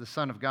 Jesus, the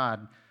Son of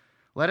God.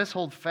 Let us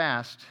hold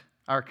fast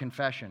our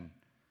confession.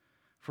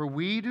 For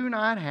we do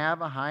not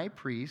have a high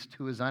priest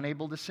who is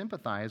unable to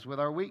sympathize with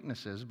our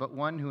weaknesses, but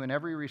one who in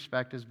every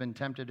respect has been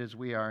tempted as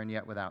we are and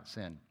yet without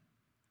sin.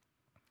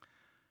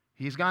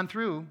 He's gone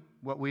through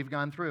what we've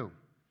gone through.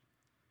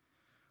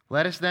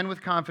 Let us then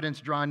with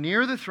confidence draw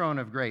near the throne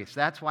of grace.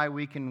 That's why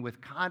we can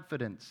with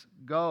confidence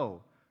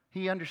go.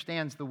 He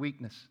understands the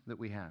weakness that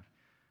we have.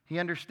 He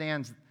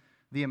understands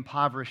the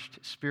impoverished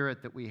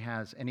spirit that we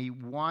have, and He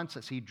wants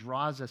us, He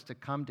draws us to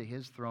come to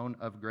His throne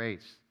of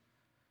grace,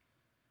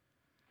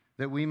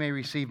 that we may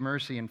receive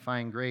mercy and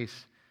find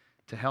grace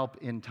to help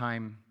in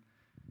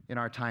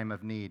our time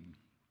of need.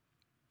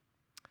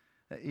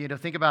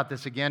 Think about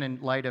this again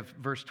in light of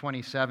verse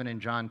 27 in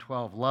John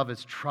 12. Love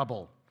is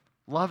trouble.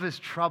 Love is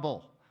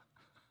trouble.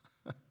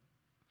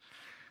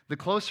 The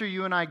closer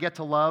you and I get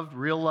to love,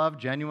 real love,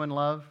 genuine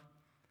love,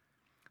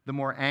 the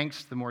more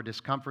angst, the more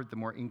discomfort, the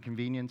more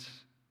inconvenience,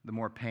 the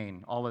more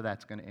pain. All of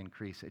that's going to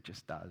increase. It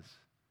just does.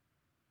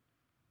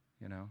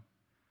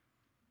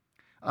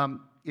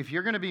 If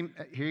you're going to be,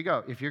 here you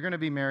go, if you're going to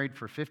be married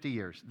for 50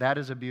 years, that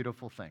is a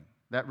beautiful thing.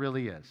 That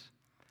really is.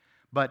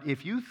 But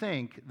if you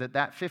think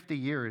that 50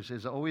 years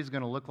is always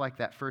going to look like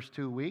that first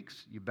 2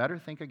 weeks, you better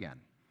think again.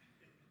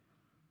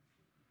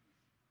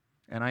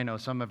 And I know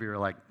some of you are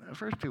like, the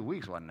first 2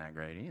 weeks wasn't that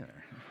great either.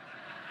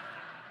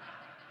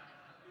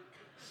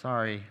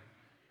 Sorry.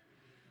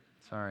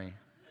 You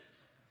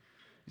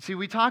see,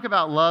 we talk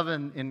about love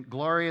in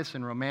glorious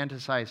and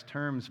romanticized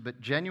terms, but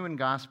genuine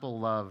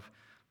gospel love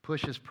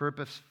pushes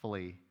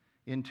purposefully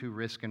into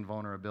risk and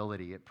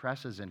vulnerability. It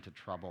presses into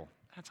trouble.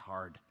 That's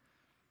hard.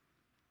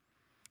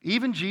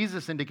 Even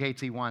Jesus indicates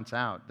He wants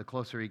out the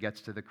closer He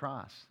gets to the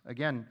cross.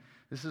 Again,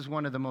 this is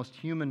one of the most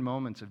human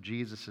moments of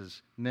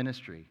Jesus'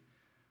 ministry.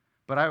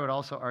 But I would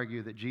also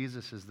argue that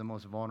Jesus is the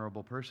most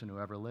vulnerable person who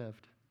ever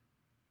lived.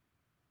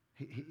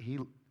 He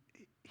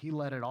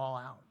let it all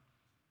out.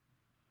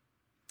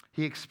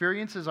 He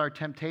experiences our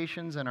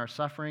temptations and our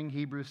suffering,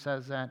 Hebrews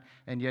says that,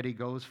 and yet He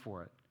goes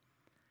for it.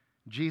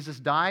 Jesus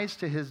dies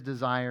to His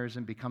desires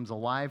and becomes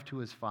alive to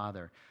His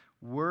Father.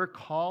 We're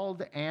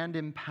called and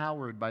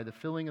empowered by the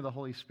filling of the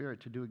Holy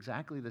Spirit to do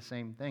exactly the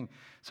same thing.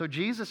 So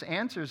Jesus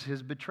answers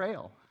His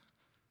betrayal.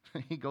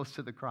 He goes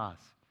to the cross.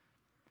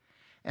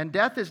 And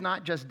death is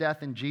not just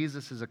death in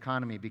Jesus'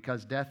 economy,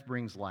 because death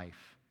brings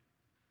life.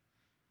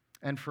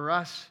 And for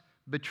us,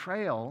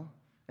 betrayal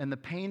and the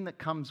pain that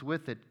comes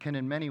with it can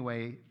in many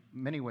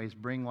ways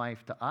bring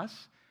life to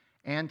us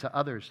and to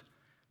others.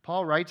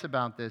 Paul writes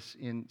about this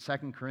in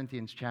 2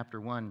 Corinthians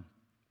chapter 1.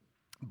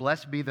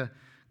 Blessed be the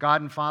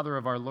God and Father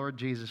of our Lord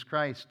Jesus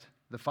Christ,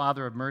 the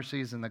Father of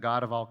mercies and the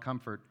God of all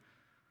comfort,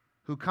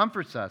 who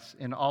comforts us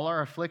in all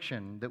our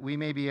affliction, that we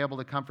may be able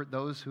to comfort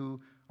those who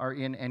are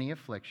in any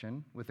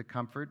affliction with the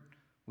comfort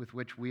with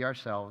which we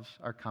ourselves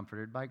are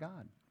comforted by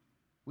God.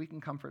 We can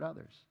comfort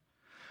others.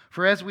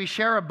 For as we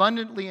share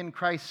abundantly in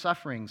Christ's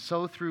suffering,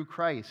 so through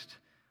Christ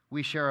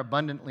we share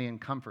abundantly in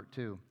comfort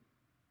too.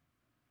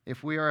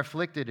 If we are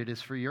afflicted, it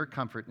is for your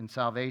comfort and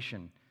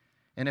salvation.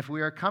 And if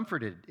we are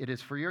comforted, it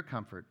is for your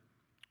comfort,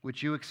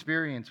 which you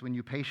experience when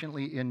you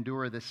patiently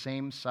endure the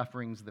same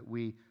sufferings that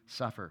we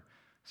suffer.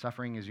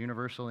 Suffering is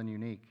universal and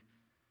unique.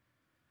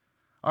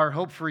 Our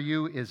hope for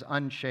you is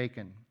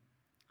unshaken,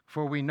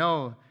 for we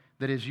know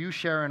that as you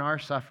share in our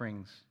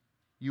sufferings,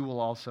 you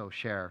will also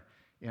share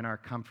in our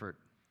comfort.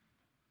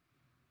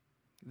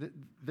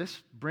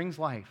 This brings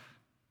life.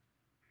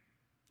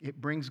 It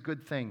brings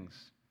good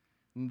things.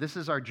 And this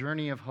is our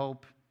journey of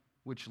hope,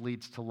 which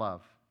leads to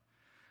love.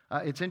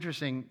 It's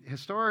interesting.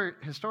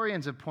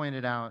 Historians have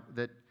pointed out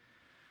that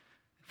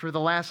for the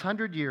last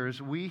 100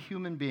 years, we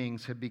human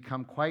beings have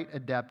become quite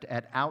adept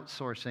at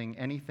outsourcing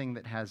anything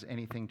that has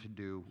anything to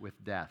do with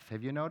death.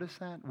 Have you noticed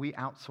that? We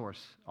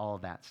outsource all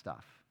of that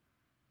stuff,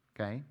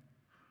 okay?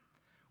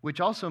 Which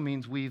also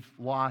means we've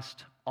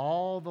lost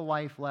all the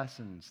life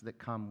lessons that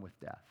come with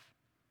death.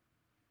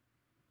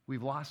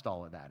 We've lost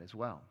all of that as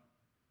well.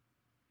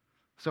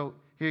 So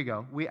here you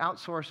go. We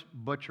outsource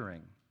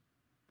butchering.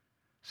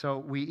 So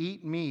we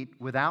eat meat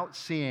without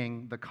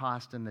seeing the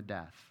cost and the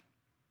death.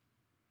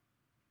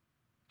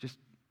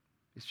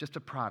 It's just a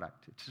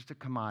product. It's just a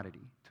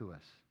commodity to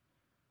us.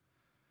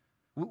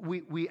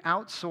 We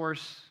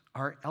outsource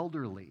our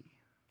elderly,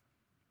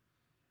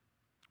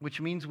 which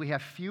means we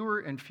have fewer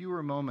and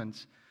fewer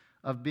moments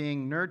of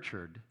being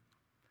nurtured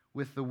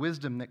with the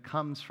wisdom that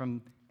comes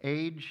from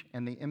age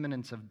and the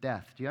imminence of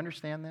death. Do you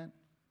understand that?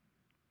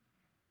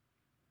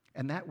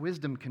 And that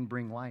wisdom can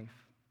bring life.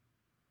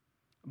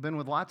 I've been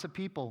with lots of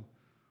people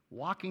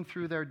walking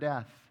through their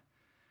death,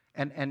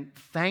 and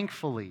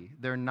thankfully,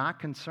 they're not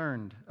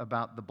concerned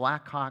about the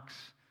Blackhawks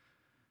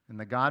and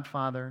the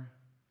Godfather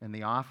and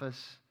The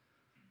Office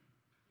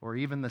or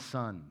even the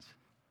Suns.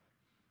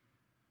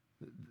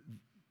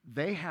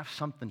 They have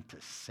something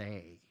to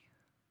say.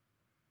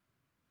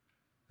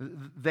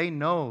 They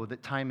know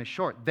that time is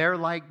short. They're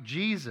like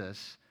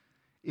Jesus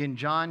in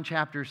John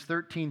chapters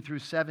 13 through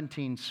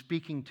 17,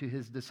 speaking to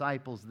his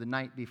disciples the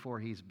night before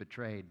he's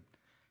betrayed.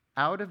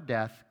 Out of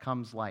death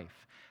comes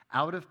life.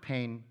 Out of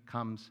pain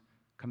comes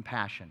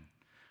compassion.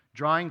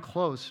 Drawing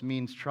close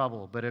means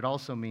trouble, but it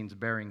also means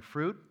bearing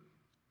fruit.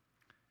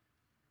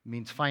 It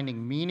means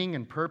finding meaning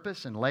and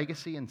purpose and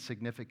legacy and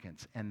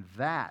significance. And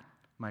that,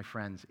 my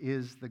friends,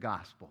 is the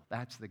gospel.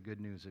 That's the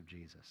good news of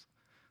Jesus.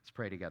 Let's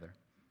pray together.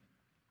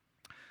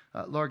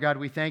 Lord God,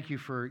 we thank you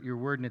for your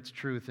word and its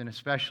truth, and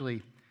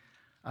especially,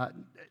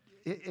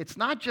 it's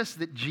not just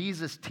that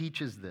Jesus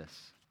teaches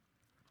this,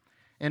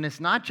 and it's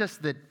not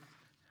just that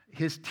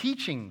his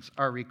teachings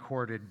are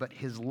recorded, but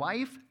his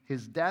life,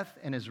 his death,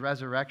 and his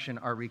resurrection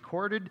are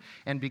recorded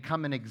and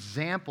become an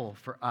example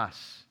for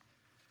us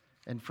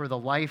and for the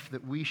life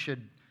that we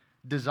should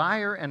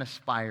desire and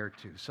aspire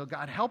to. So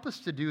God, help us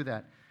to do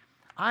that.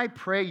 I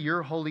pray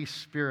your Holy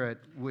Spirit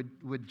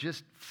would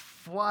just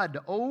flood,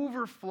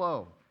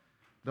 overflow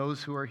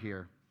those who are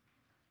here.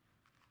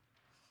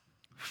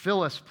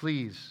 Fill us,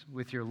 please,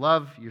 with your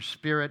love, your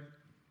spirit,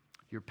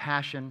 your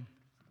passion,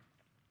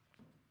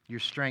 your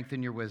strength,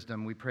 and your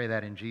wisdom. We pray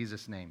that in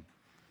Jesus' name.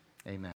 Amen.